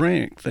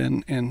strength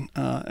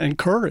and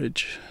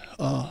courage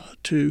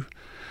to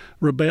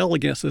rebel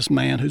against this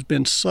man who's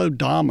been so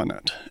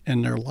dominant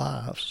in their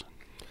lives.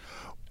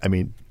 I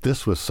mean,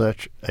 this was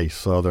such a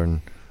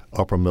Southern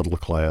upper middle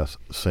class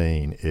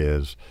scene.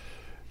 Is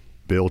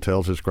Bill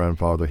tells his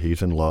grandfather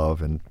he's in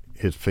love, and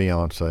his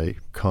fiance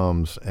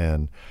comes,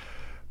 and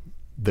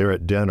they're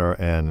at dinner,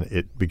 and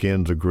it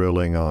begins a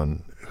grilling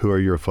on who are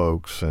your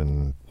folks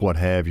and what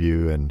have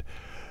you, and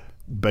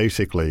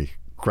basically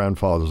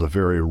grandfather's a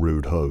very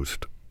rude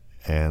host.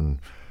 And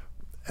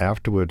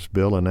afterwards,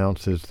 Bill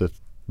announces that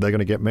they're going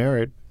to get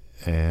married,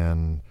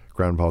 and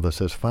grandfather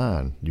says,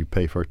 fine, you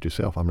pay for it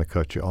yourself, I'm going to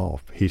cut you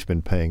off. He's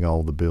been paying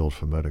all the bills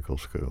for medical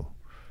school.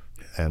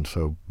 And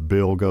so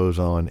Bill goes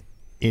on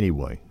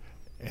anyway.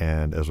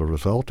 And as a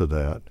result of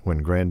that, when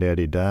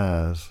Granddaddy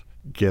dies,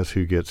 guess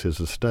who gets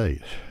his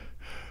estate?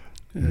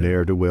 Yeah.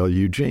 Ne'er-do-well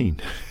Eugene.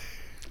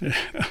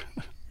 Yeah.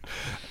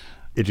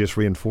 It just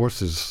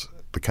reinforces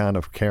the kind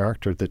of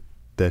character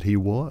that he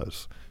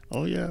was.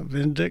 Oh, yeah,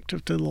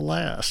 vindictive to the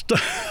last.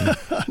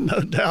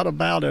 No doubt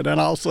about it. And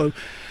also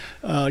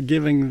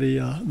giving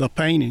the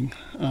painting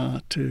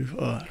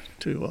to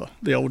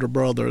the older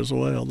brother as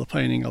well, the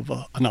painting of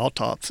an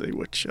autopsy,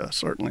 which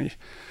certainly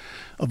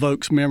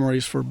evokes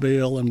memories for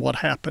Bill and what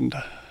happened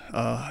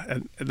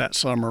that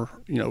summer,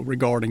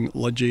 regarding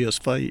Ligea's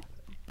fate.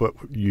 But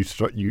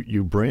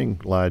you bring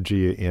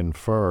Ligea in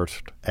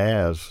first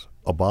as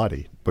a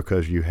body,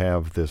 because you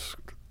have the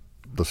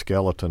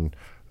skeleton.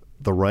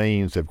 The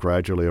rains have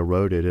gradually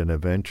eroded, and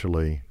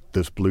eventually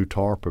this blue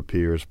tarp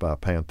appears by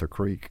Panther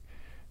Creek,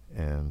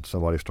 and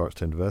somebody starts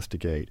to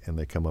investigate, and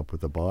they come up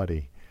with a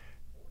body.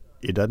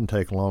 It doesn't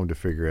take long to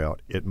figure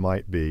out. It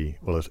might be,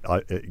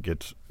 it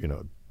gets,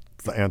 the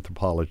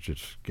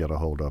anthropologists get a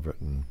hold of it,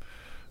 and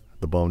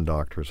the bone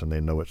doctors, and they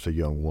know it's a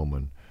young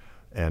woman.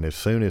 And as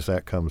soon as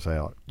that comes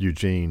out,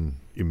 Eugene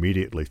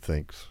immediately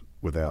thinks,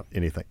 without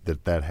anything,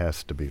 that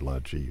has to be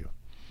Ligeia.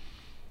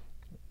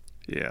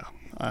 Yeah.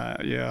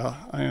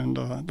 And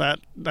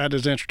that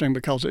is interesting,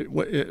 because I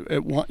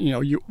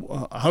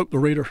hope the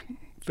reader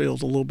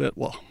feels a little bit,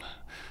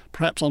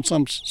 perhaps on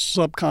some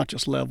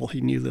subconscious level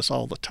he knew this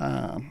all the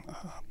time.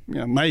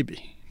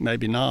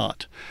 Maybe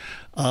not.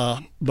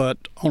 But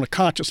on a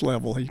conscious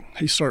level,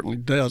 he certainly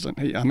doesn't.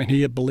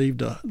 He had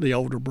believed the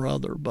older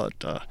brother, but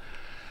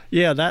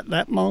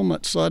that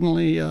moment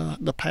suddenly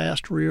the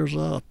past rears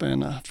up,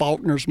 and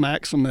Faulkner's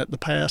maxim that the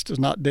past is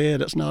not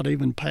dead, it's not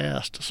even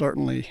past,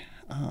 certainly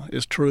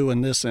is true in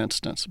this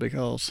instance,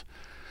 because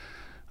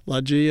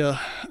Ligeia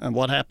and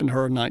what happened to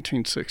her in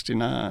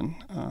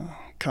 1969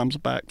 comes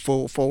back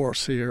full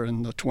force here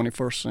in the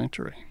 21st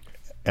century.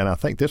 And I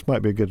think this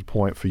might be a good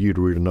point for you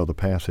to read another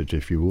passage,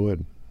 if you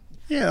would.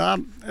 Yeah,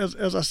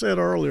 as I said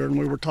earlier, and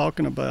we were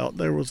talking about,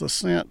 there was a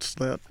sense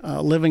that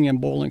living in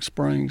Boiling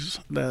Springs,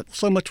 that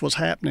so much was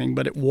happening,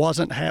 but it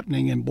wasn't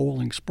happening in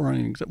Boiling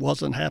Springs. It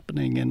wasn't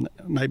happening in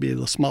maybe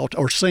the small,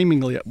 or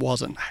seemingly it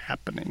wasn't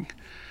happening.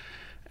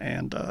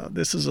 And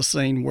this is a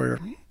scene where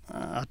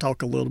I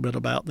talk a little bit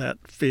about that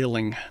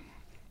feeling.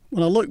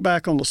 When I look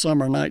back on the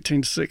summer of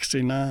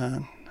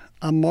 1969,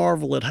 I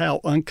marvel at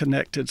how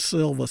unconnected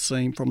Silva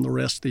seemed from the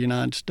rest of the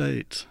United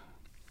States.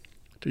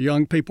 To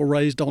young people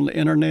raised on the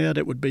internet,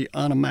 it would be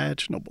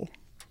unimaginable.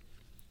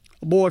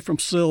 A boy from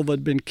Silva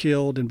had been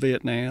killed in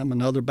Vietnam,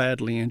 another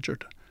badly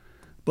injured,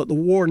 but the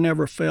war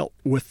never felt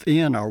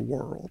within our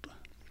world.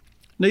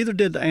 Neither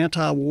did the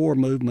anti-war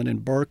movement in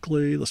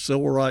Berkeley, the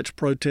civil rights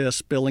protests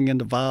spilling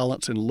into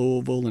violence in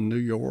Louisville and New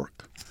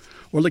York,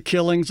 or the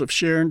killings of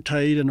Sharon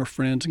Tate and her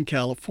friends in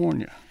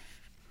California.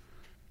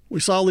 We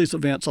saw these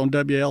events on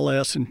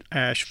WLS in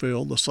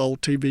Asheville, the sole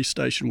TV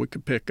station we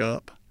could pick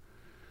up.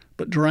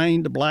 But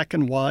drained to black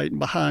and white and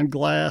behind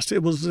glass,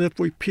 it was as if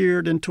we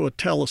peered into a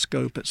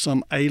telescope at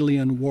some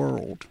alien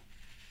world.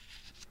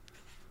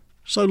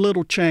 So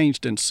little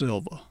changed in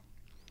Silva.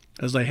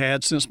 As they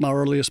had since my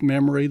earliest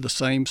memory, the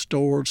same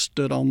stores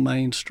stood on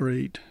Main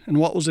Street, and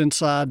what was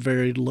inside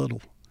varied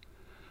little.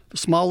 The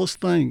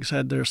smallest things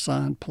had their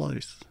assigned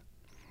place.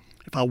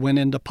 If I went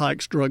into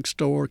Pike's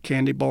drugstore,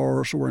 candy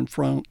bars were in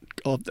front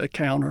of the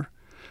counter,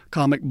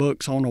 comic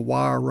books on a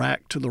wire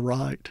rack to the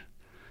right.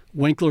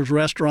 Winkler's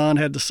restaurant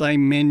had the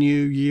same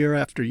menu year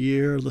after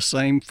year, the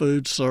same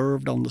food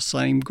served on the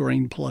same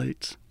green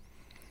plates.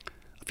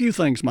 A few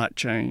things might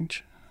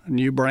change. A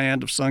new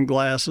brand of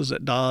sunglasses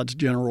at Dodd's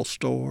General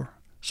Store,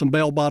 some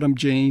bell-bottom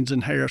jeans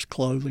and Harris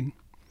clothing.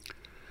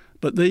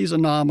 But these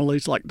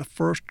anomalies, like the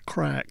first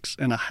cracks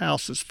in a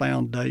house's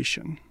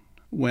foundation,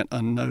 went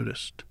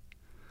unnoticed.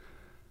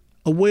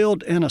 A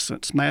willed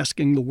innocence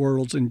masking the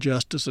world's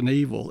injustice and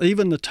evil,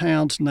 even the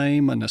town's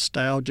name a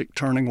nostalgic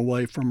turning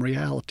away from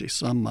reality,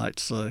 some might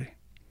say.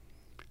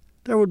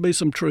 There would be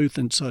some truth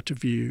in such a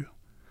view,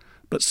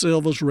 but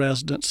Silva's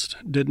residents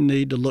didn't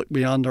need to look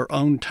beyond their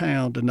own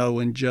town to know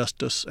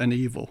injustice and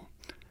evil.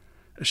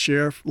 As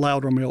Sheriff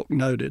Loudermilk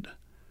noted,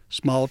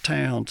 small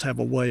towns have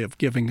a way of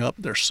giving up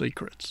their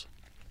secrets.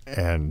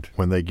 And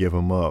when they give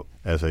them up,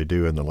 as they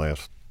do in the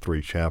last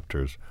 3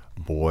 chapters,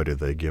 boy, do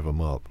they give them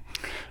up.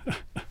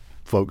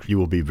 Folks, you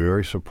will be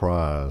very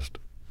surprised.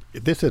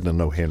 This isn't a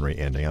No Henry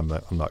ending. I'm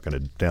not going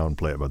to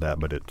downplay it by that,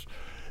 but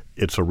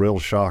it's a real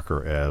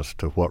shocker as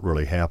to what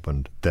really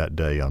happened that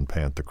day on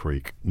Panther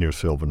Creek near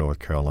Silva, North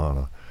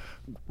Carolina.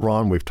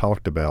 Ron, we've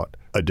talked about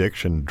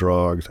addiction,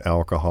 drugs,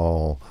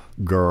 alcohol,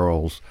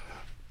 girls,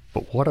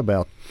 but what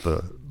about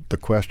the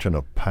question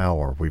of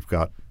power? We've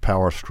got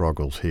power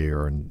struggles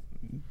here and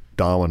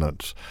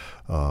dominance.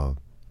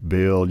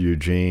 Bill,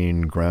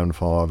 Eugene,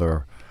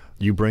 grandfather,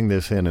 you bring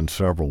this in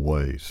several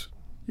ways.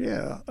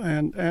 Yeah,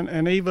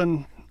 and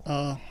even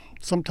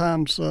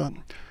sometimes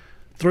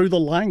through the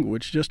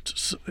language,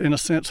 just in a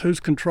sense,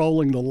 who's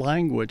controlling the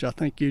language. I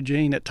think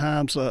Eugene at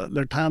times,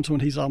 there are times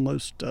when he's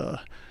almost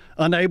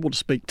unable to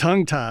speak,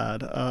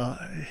 tongue-tied.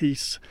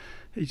 He's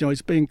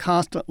being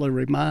constantly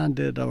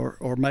reminded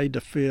or made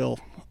to feel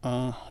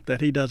that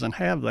he doesn't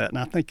have that. And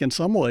I think in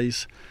some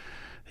ways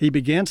he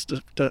begins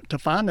to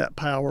find that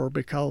power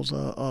because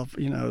of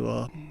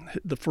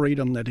the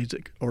freedom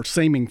that or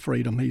seeming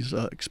freedom he's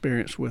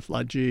experienced with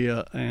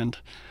Ligeia,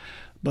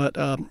 but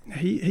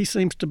he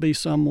seems to be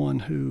someone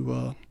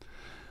who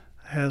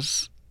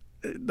has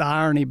the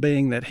irony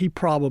being that he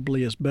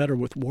probably is better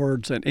with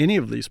words than any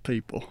of these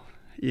people,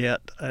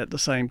 yet at the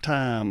same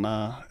time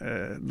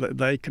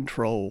they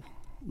control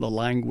the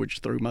language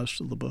through most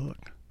of the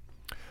book.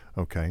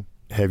 Okay.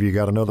 Have you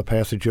got another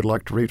passage you'd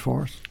like to read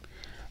for us?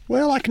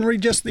 Well, I can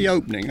read just the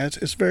opening.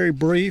 It's very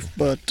brief,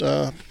 but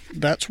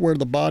that's where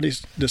the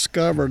body's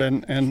discovered.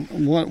 And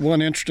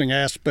one interesting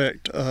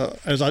aspect,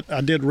 as I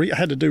had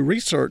to do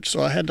research,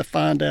 so I had to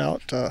find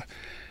out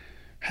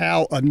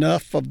how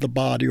enough of the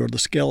body or the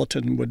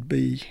skeleton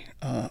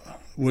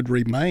would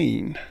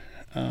remain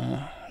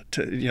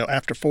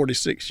after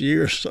 46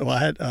 years. So I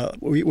had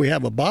we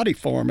have a body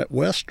farm at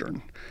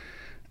Western,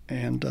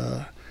 and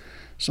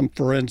some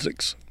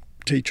forensics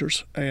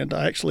teachers, and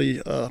I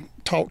actually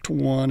talked to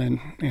one,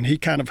 and he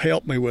kind of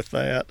helped me with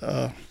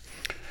that.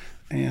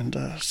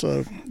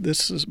 So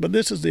this is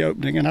the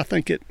opening, and I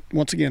think it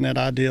once again that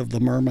idea of the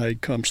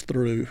mermaid comes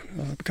through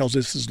because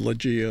this is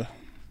Ligeia.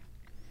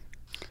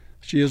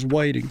 She is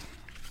waiting.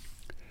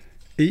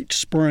 Each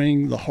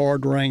spring the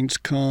hard rains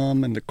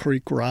come and the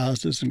creek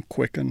rises and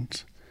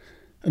quickens,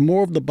 and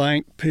more of the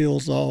bank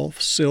peels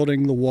off,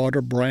 silting the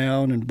water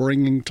brown and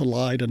bringing to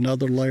light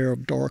another layer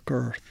of dark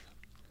earth.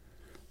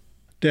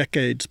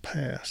 Decades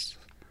pass.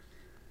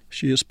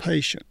 She is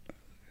patient,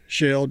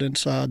 shelled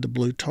inside the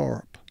blue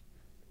tarp.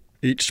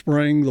 Each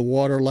spring the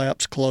water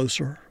laps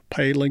closer,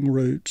 paling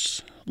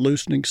roots,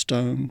 loosening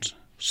stones,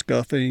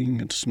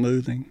 scuffing and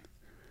smoothing.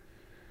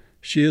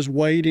 She is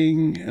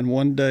waiting, and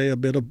one day a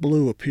bit of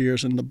blue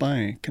appears in the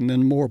bank, and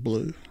then more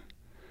blue.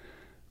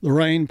 The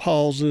rain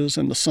pauses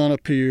and the sun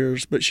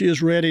appears, but she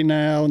is ready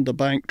now, and the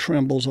bank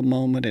trembles a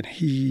moment and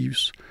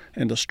heaves,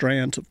 and the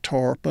strands of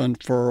tarp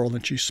unfurl,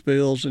 and she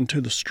spills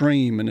into the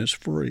stream and is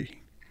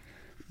free.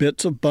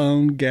 Bits of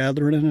bone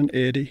gathered in an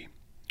eddy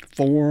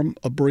form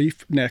a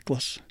brief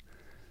necklace.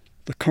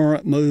 The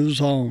current moves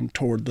on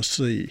toward the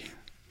sea.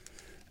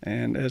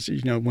 And as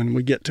you know, when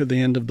we get to the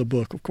end of the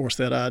book, of course,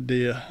 that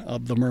idea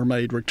of the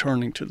mermaid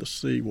returning to the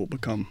sea will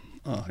become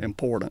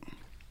important.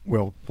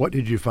 Well, what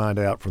did you find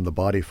out from the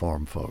body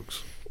farm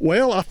folks?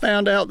 Well, I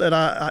found out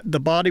that the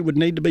body would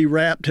need to be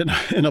wrapped in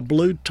a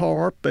blue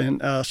tarp,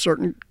 and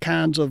certain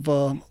kinds of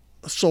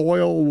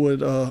soil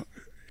would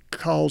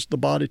cause the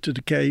body to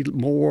decay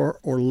more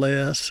or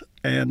less.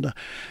 And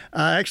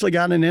I actually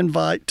got an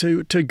invite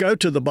to go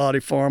to the body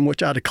farm,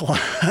 which I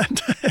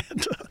declined.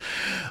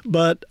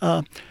 But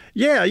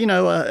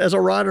as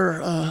a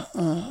writer,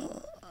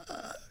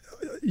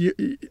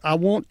 I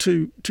want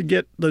to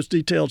get those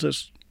details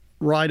as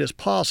right as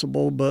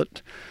possible,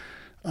 but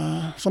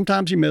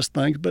sometimes you miss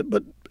things.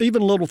 But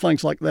even little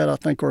things like that I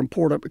think are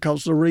important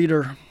because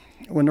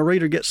when the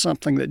reader gets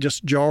something that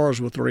just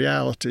jars with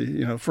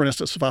reality, for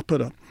instance, if I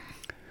put a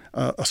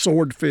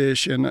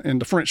swordfish in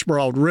the French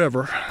Broad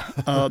River,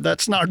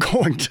 that's not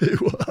going to,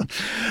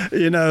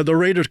 the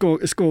reader's going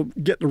to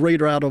get the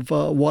reader out of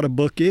what a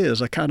book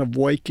is, a kind of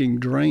waking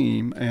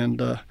dream.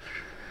 And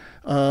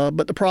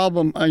but the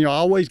problem, I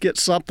always get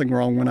something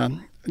wrong when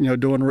I'm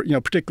doing,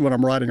 particularly when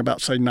I'm writing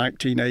about, say,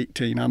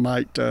 1918, I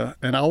might,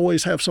 and I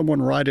always have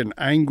someone write an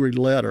angry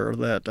letter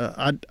that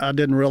I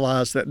didn't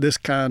realize that this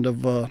kind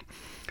of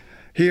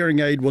hearing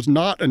aid was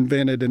not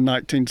invented in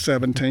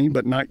 1917,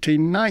 but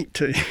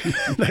 1919,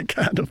 that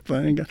kind of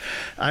thing.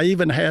 I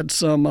even had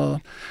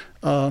some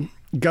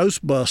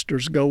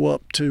Ghostbusters go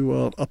up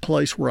to a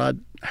place where I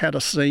had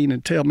a scene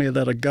and tell me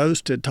that a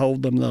ghost had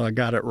told them that I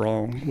got it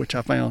wrong, which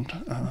I found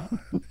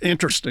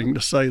interesting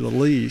to say the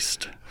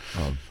least.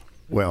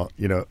 Well,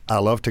 I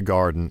love to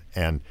garden,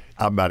 and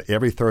about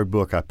every third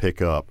book I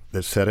pick up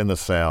that's set in the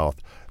South,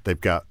 they've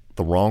got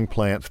the wrong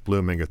plants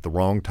blooming at the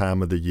wrong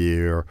time of the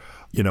year.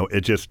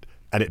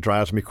 And it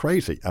drives me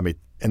crazy. I mean,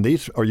 and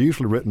these are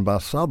usually written by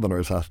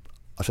Southerners. I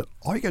said,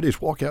 all you got to do is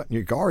walk out in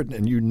your garden,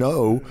 and you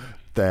know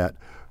that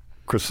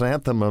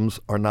chrysanthemums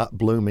are not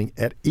blooming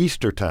at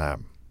Easter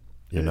time.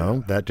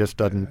 That just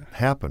doesn't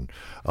happen.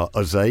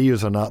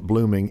 Azaleas are not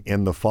blooming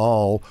in the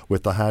fall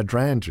with the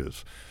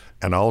hydrangeas.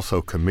 And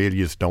also,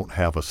 camellias don't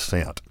have a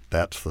scent.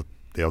 That's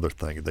the other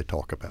thing they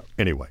talk about.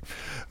 Anyway,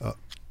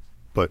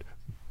 but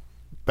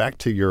back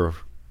to your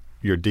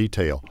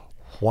detail.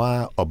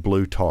 Why a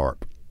blue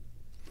tarp?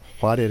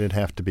 Why did it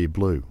have to be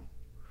blue?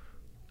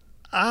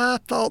 I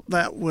thought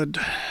that would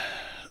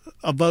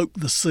evoke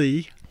the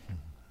sea,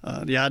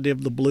 the idea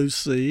of the blue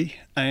sea,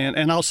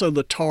 and also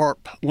the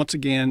tarp. Once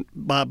again,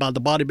 by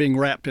the body being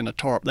wrapped in a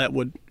tarp, that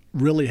would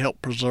really help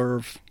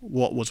preserve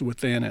what was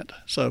within it.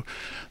 So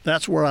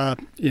that's where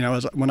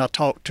when I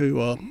talked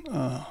to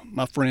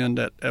my friend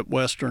at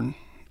Western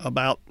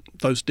about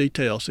those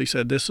details, he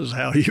said this is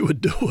how you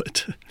would do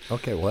it.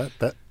 Okay, well,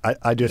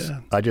 I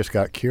just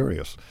got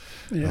curious.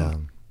 Yeah.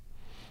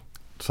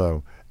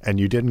 And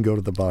you didn't go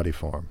to the body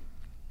farm.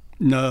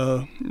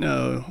 No,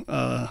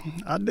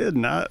 I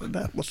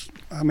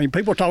didn't.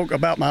 People talk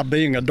about my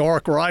being a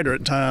dark writer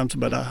at times,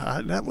 but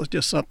that was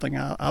just something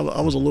I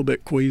was a little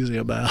bit queasy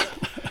about.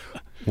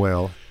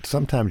 Well,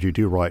 sometimes you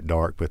do write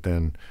dark, but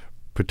then,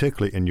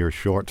 particularly in your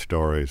short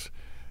stories,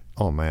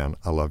 oh man,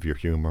 I love your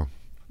humor.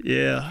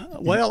 Yeah.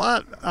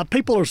 Well,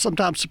 people are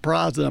sometimes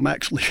surprised that I'm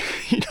actually,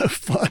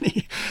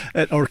 funny,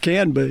 or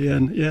can be,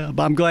 and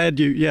But I'm glad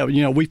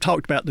we've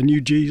talked about the new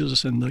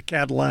Jesus and the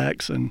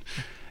Cadillacs, and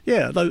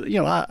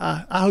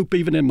I hope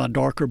even in my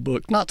darker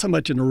book, not so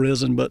much in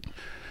Arisen,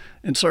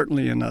 and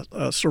certainly in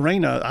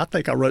Serena, I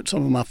think I wrote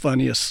some of my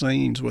funniest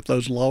scenes with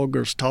those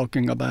loggers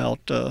talking about,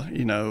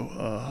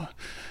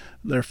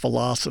 their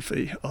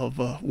philosophy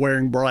of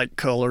wearing bright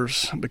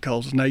colors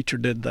because nature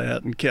did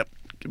that and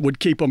would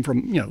keep them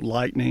from,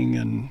 lightning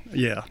and,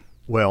 yeah.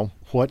 Well,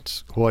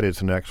 what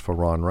is next for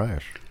Ron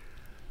Rash?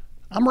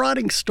 I'm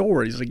writing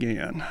stories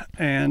again,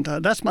 and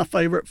that's my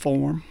favorite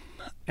form.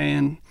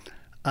 And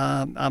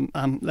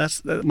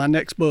that's my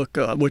next book,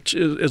 which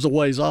is a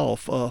ways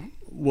off,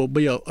 will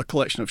be a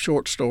collection of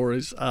short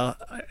stories.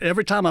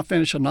 Every time I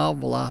finish a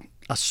novel, I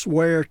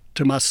swear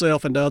to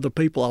myself and to other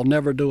people I'll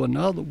never do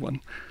another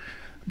one.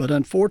 But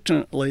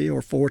unfortunately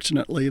or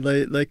fortunately,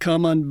 they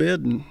come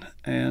unbidden.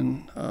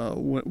 And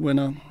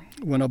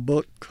when a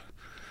book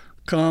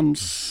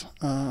comes,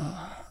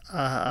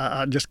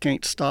 I just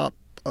can't stop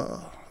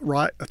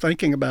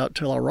thinking about it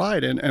till I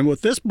write. And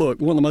with this book,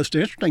 one of the most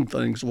interesting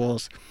things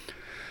was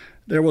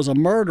there was a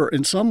murder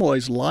in some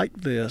ways like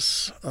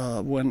this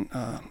when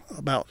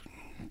about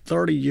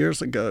 30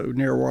 years ago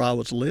near where I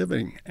was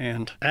living.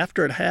 And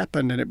after it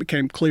happened and it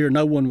became clear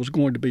no one was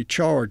going to be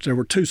charged, there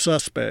were two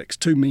suspects,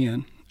 two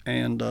men,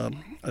 and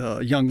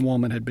a young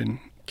woman had been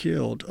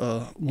killed.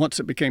 Once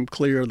it became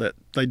clear that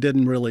they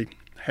didn't really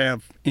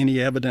have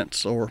any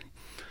evidence or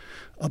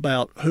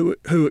about who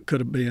it could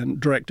have been,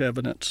 direct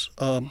evidence,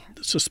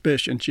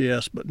 suspicions,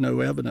 yes, but no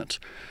evidence,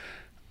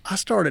 I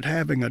started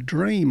having a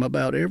dream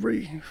about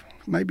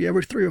maybe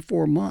every 3 or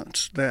 4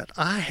 months that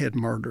I had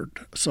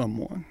murdered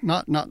someone,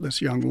 not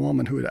this young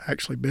woman who had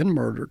actually been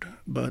murdered,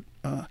 but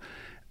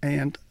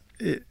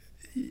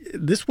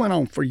this went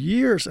on for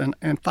years,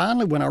 and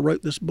finally when I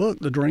wrote this book,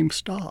 the dream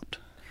stopped.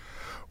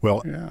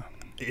 Well, yeah.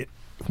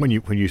 When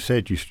you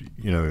said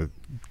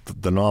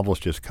the novels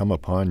just come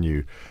upon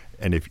you,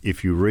 and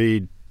if you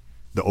read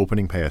the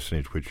opening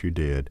passage, which you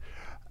did,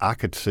 I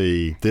could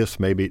see this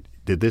maybe.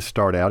 Did this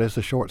start out as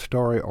a short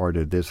story, or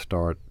did this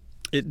start?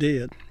 It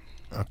did.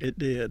 Okay. It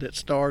did. It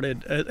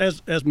started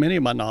as many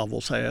of my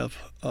novels have,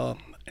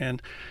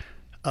 and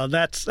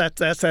that's that.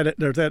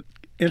 There's that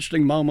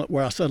interesting moment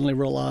where I suddenly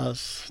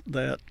realized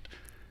that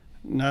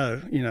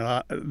no,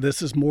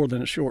 this is more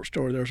than a short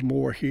story. There's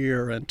more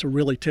here, and to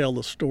really tell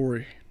the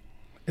story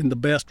in the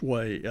best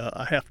way,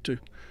 I have to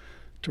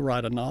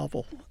write a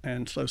novel.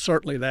 And so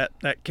certainly that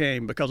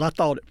came because I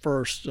thought at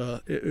first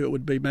it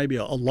would be maybe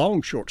a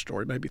long short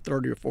story, maybe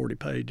 30 or 40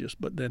 pages,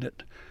 but then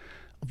it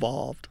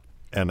evolved.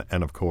 And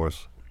of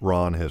course,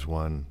 Ron has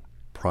won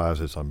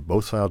prizes on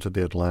both sides of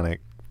the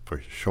Atlantic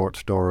for short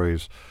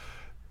stories.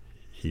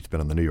 He's been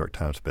on the New York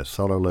Times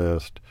bestseller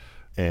list,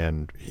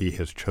 and he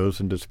has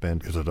chosen to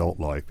spend his adult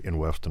life in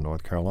Western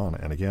North Carolina.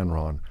 And again,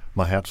 Ron,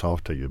 my hat's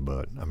off to you,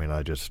 bud. I mean,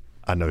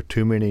 I know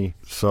too many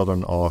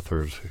Southern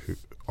authors who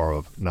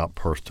are not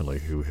personally,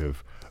 who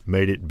have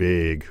made it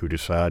big, who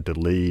decide to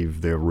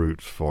leave their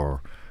roots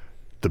for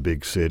the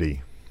big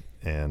city,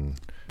 and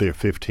their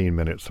 15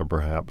 minutes or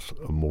perhaps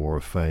more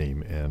of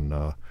fame. And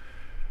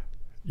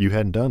you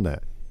hadn't done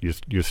that.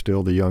 You're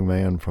still the young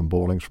man from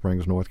Boiling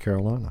Springs, North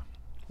Carolina.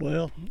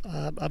 Well,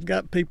 I've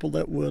got people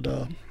that would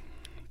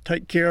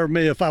take care of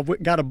me if I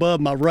got above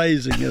my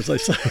raising, as they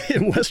say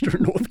in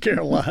Western North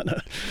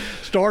Carolina,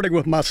 starting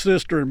with my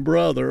sister and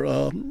brother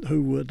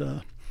who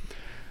would.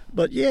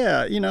 But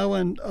yeah,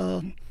 and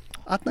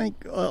I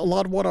think a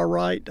lot of what I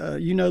write,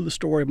 the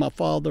story of my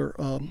father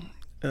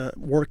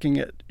working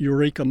at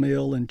Eureka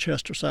Mill in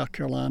Chester, South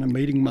Carolina,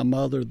 meeting my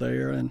mother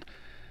there, and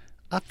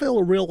I feel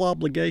a real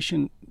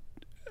obligation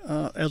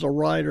as a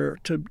writer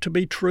to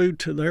be true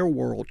to their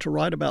world, to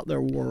write about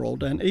their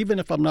world. And even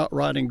if I'm not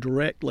writing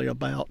directly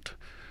about,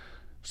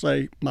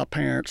 say, my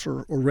parents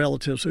or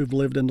relatives who've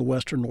lived in the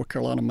Western North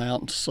Carolina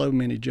mountains so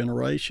many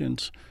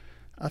generations,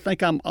 I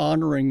think I'm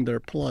honoring their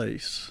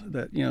place.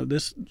 That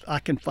I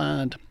can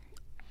find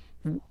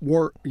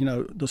work,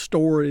 the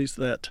stories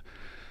that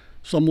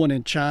someone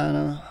in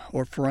China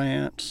or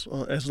France,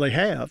 as they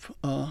have,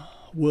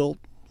 will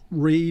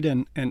read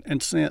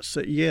and sense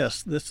that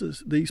yes,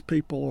 these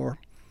people are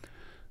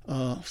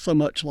so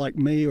much like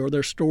me, or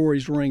their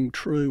stories ring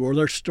true, or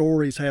their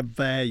stories have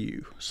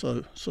value.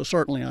 So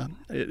certainly,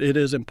 it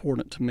is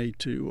important to me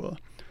to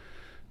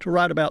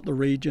write about the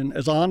region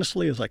as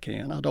honestly as I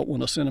can. I don't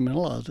want to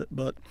sentimentalize it,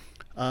 but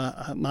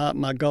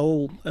my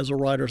goal as a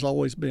writer has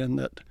always been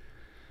that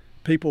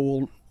people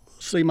will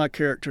see my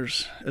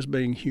characters as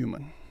being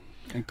human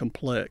and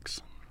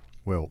complex.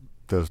 Well,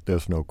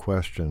 there's no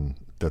question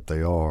that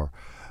they are.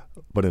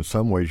 But in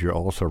some ways, you're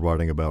also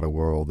writing about a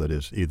world that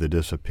is either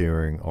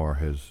disappearing or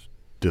has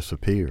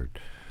disappeared.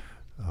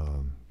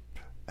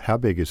 How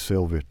big is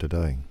Sylvia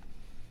today?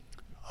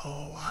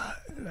 Oh,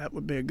 that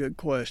would be a good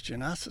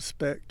question. I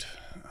suspect,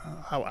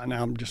 now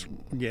I'm just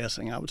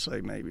guessing, I would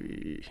say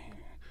maybe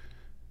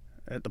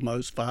at the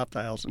most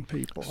 5,000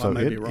 people. So I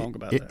may be wrong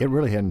about that. It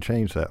really hadn't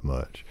changed that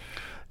much.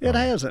 It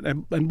hasn't.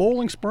 And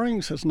Boiling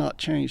Springs has not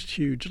changed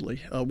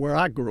hugely where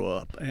I grew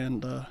up.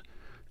 And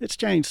it's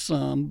changed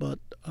some, but...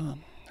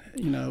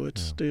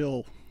 it's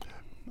still,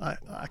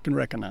 I can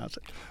recognize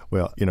it.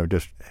 Well,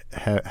 just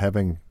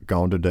having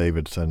gone to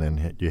Davidson,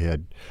 and you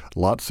had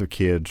lots of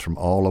kids from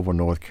all over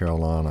North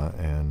Carolina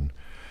and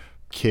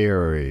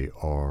Cary,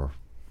 or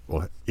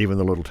even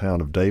the little town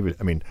of David.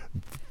 I mean,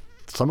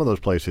 some of those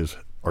places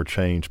are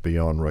changed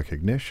beyond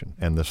recognition.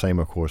 And the same,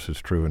 of course,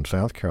 is true in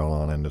South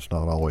Carolina, and it's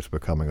not always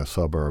becoming a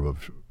suburb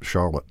of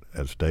Charlotte,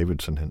 as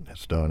Davidson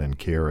has done in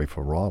Cary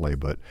for Raleigh,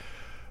 but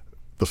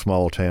the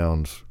small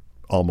towns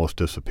almost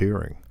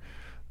disappearing.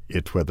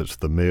 It's whether it's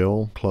the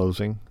mill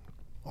closing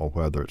or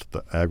whether it's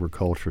the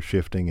agriculture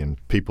shifting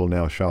and people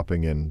now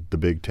shopping in the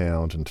big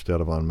towns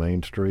instead of on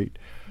Main Street.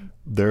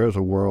 There is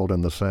a world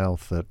in the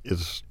South that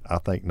is, I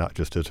think, not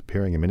just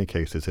disappearing. In many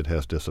cases, it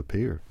has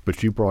disappeared.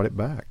 But you brought it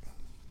back.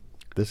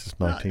 This is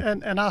 19...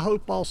 And I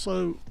hope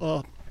also,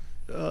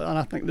 and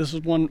I think this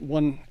is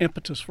one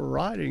impetus for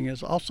writing,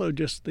 is also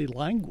just the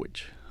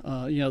language,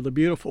 the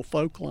beautiful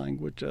folk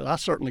language that I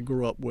certainly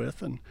grew up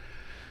with, and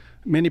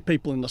many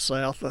people in the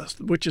South,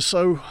 which is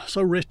so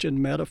rich in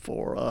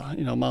metaphor.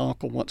 My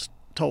uncle once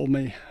told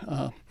me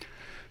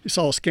he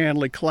saw a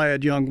scantily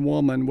clad young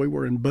woman. We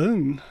were in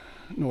Boone,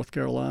 North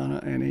Carolina,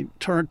 and he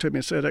turned to me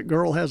and said, "That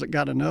girl hasn't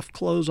got enough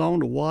clothes on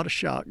to wad a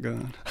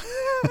shotgun,"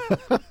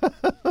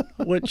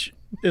 which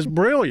is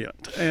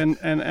brilliant. And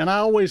I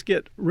always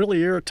get really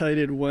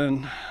irritated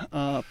when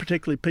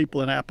particularly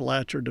people in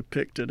Appalachia are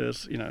depicted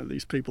as,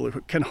 these people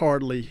who can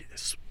hardly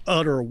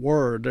utter a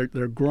word.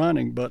 They're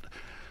grunting, but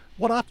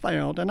what I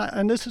found,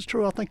 and this is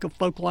true, I think, of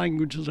folk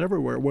languages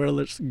everywhere,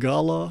 whether it's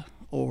Gullah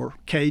or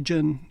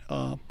Cajun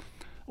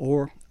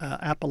or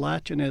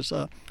Appalachian, is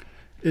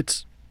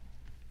it's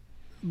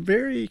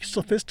very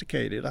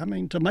sophisticated. I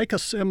mean, to make a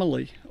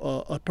simile,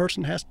 a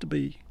person has to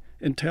be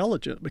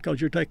intelligent because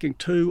you're taking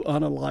two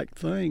unalike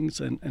things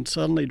and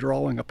suddenly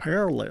drawing a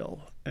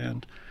parallel.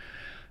 And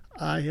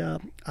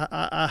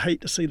I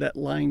hate to see that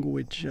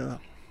language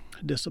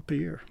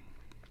disappear.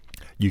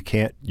 You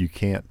can't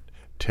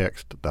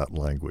text that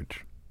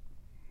language.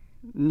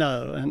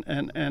 No,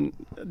 and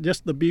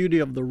just the beauty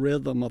of the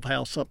rhythm of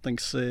how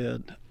something's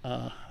said,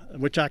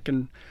 which I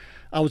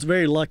was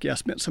very lucky. I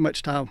spent so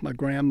much time with my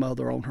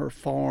grandmother on her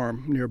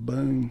farm near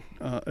Boone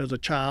as a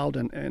child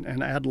and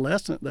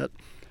adolescent that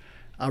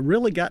I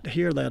really got to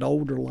hear that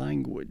older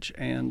language.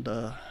 And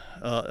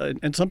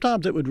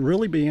sometimes it would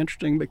really be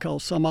interesting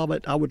because some of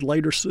it I would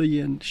later see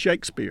in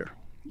Shakespeare,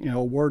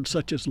 words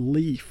such as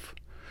leaf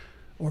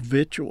or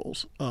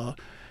victuals.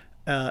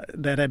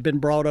 That had been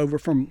brought over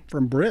from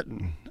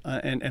Britain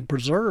and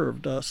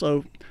preserved.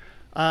 So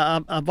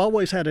I've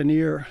always had an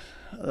ear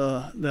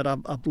that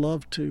I've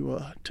loved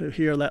to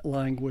hear that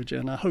language,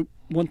 and I hope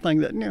one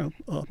thing that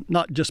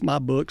not just my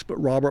books, but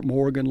Robert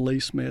Morgan, Lee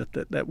Smith,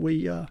 that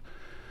we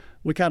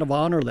kind of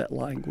honor that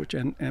language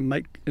and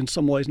make in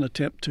some ways an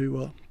attempt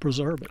to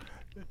preserve it.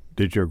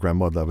 Did your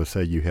grandmother ever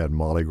say you had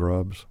molly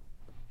grubs?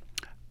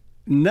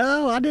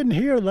 No, I didn't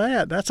hear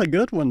that. That's a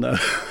good one though.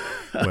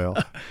 Well,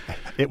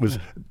 it was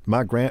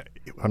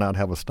when I'd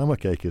have a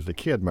stomach ache as a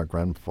kid, my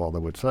grandfather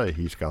would say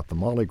he's got the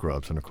molly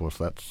grubs, and of course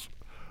that's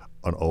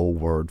an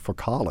old word for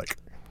colic.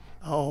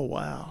 Oh,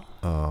 wow.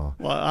 Well,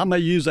 I may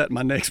use that in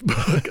my next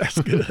book. That's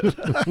good.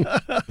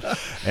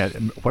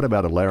 And what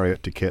about a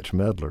lariat to catch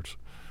meddlers?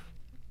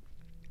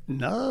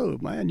 No,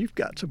 man, you've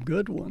got some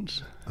good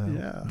ones.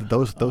 Yeah.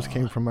 Those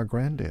came from my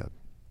granddad.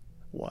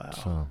 Wow.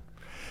 So,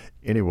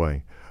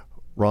 anyway,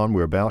 Ron,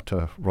 we're about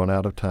to run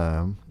out of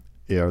time.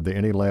 Are there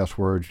any last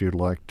words you'd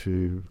like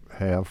to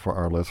have for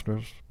our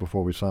listeners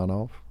before we sign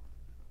off?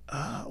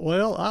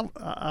 Well,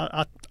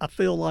 I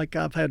feel like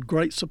I've had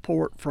great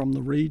support from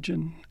the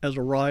region as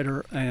a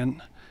writer,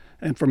 and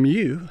from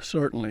you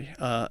certainly,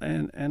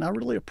 and I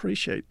really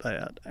appreciate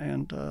that.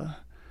 And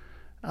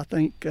I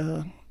think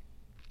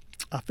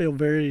I feel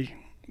very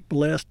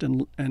blessed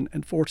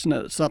and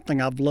fortunate. It's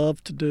something I've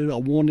loved to do. I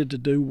wanted to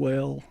do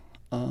well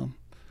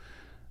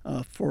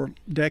for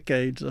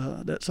decades.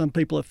 That some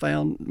people have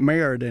found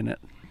merit in it.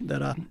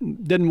 That I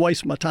didn't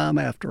waste my time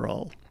after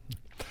all.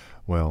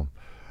 Well,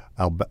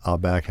 I'll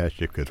back at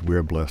you because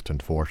we're blessed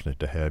and fortunate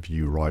to have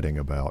you writing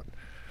about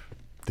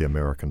the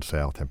American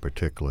South and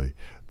particularly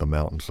the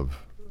mountains of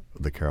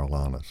the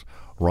Carolinas.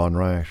 Ron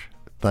Rash,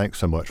 thanks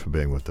so much for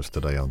being with us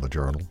today on The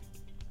Journal.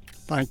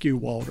 Thank you,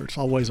 Walter. It's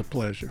always a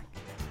pleasure.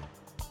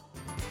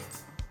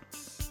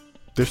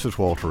 This is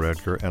Walter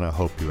Edgar, and I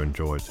hope you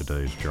enjoyed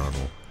today's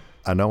Journal.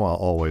 I know I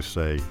always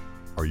say,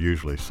 or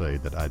usually say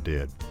that I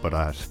did, but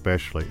I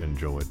especially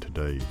enjoyed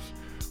today's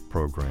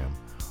program.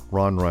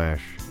 Ron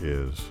Rash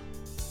is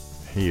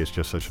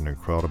just such an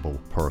incredible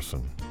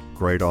person.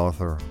 Great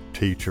author,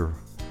 teacher,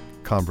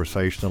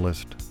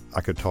 conversationalist.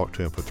 I could talk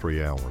to him for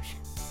 3 hours.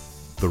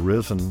 The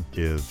Risen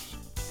is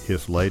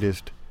his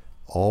latest,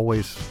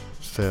 always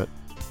set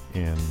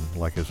in,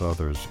 like his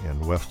others, in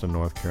Western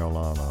North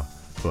Carolina,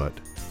 but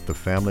the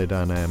family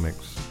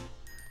dynamics,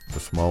 the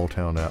small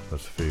town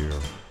atmosphere,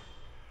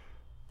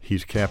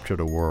 he's captured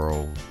a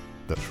world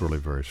that's really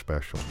very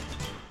special,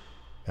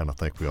 and I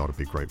think we ought to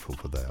be grateful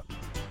for that.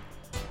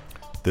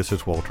 This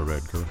is Walter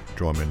Edgar.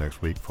 Join me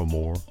next week for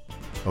more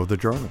of The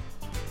Journal.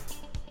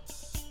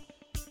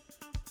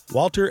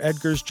 Walter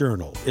Edgar's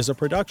Journal is a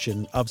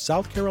production of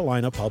South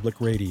Carolina Public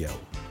Radio.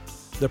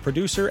 The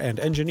producer and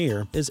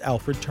engineer is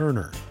Alfred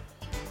Turner.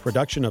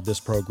 Production of this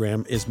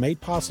program is made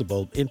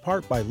possible in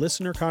part by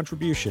listener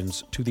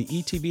contributions to the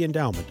ETB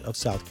Endowment of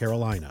South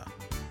Carolina.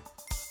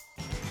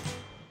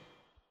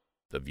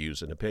 The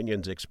views and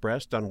opinions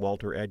expressed on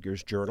Walter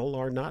Edgar's Journal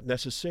are not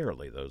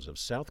necessarily those of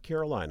South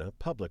Carolina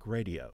Public Radio.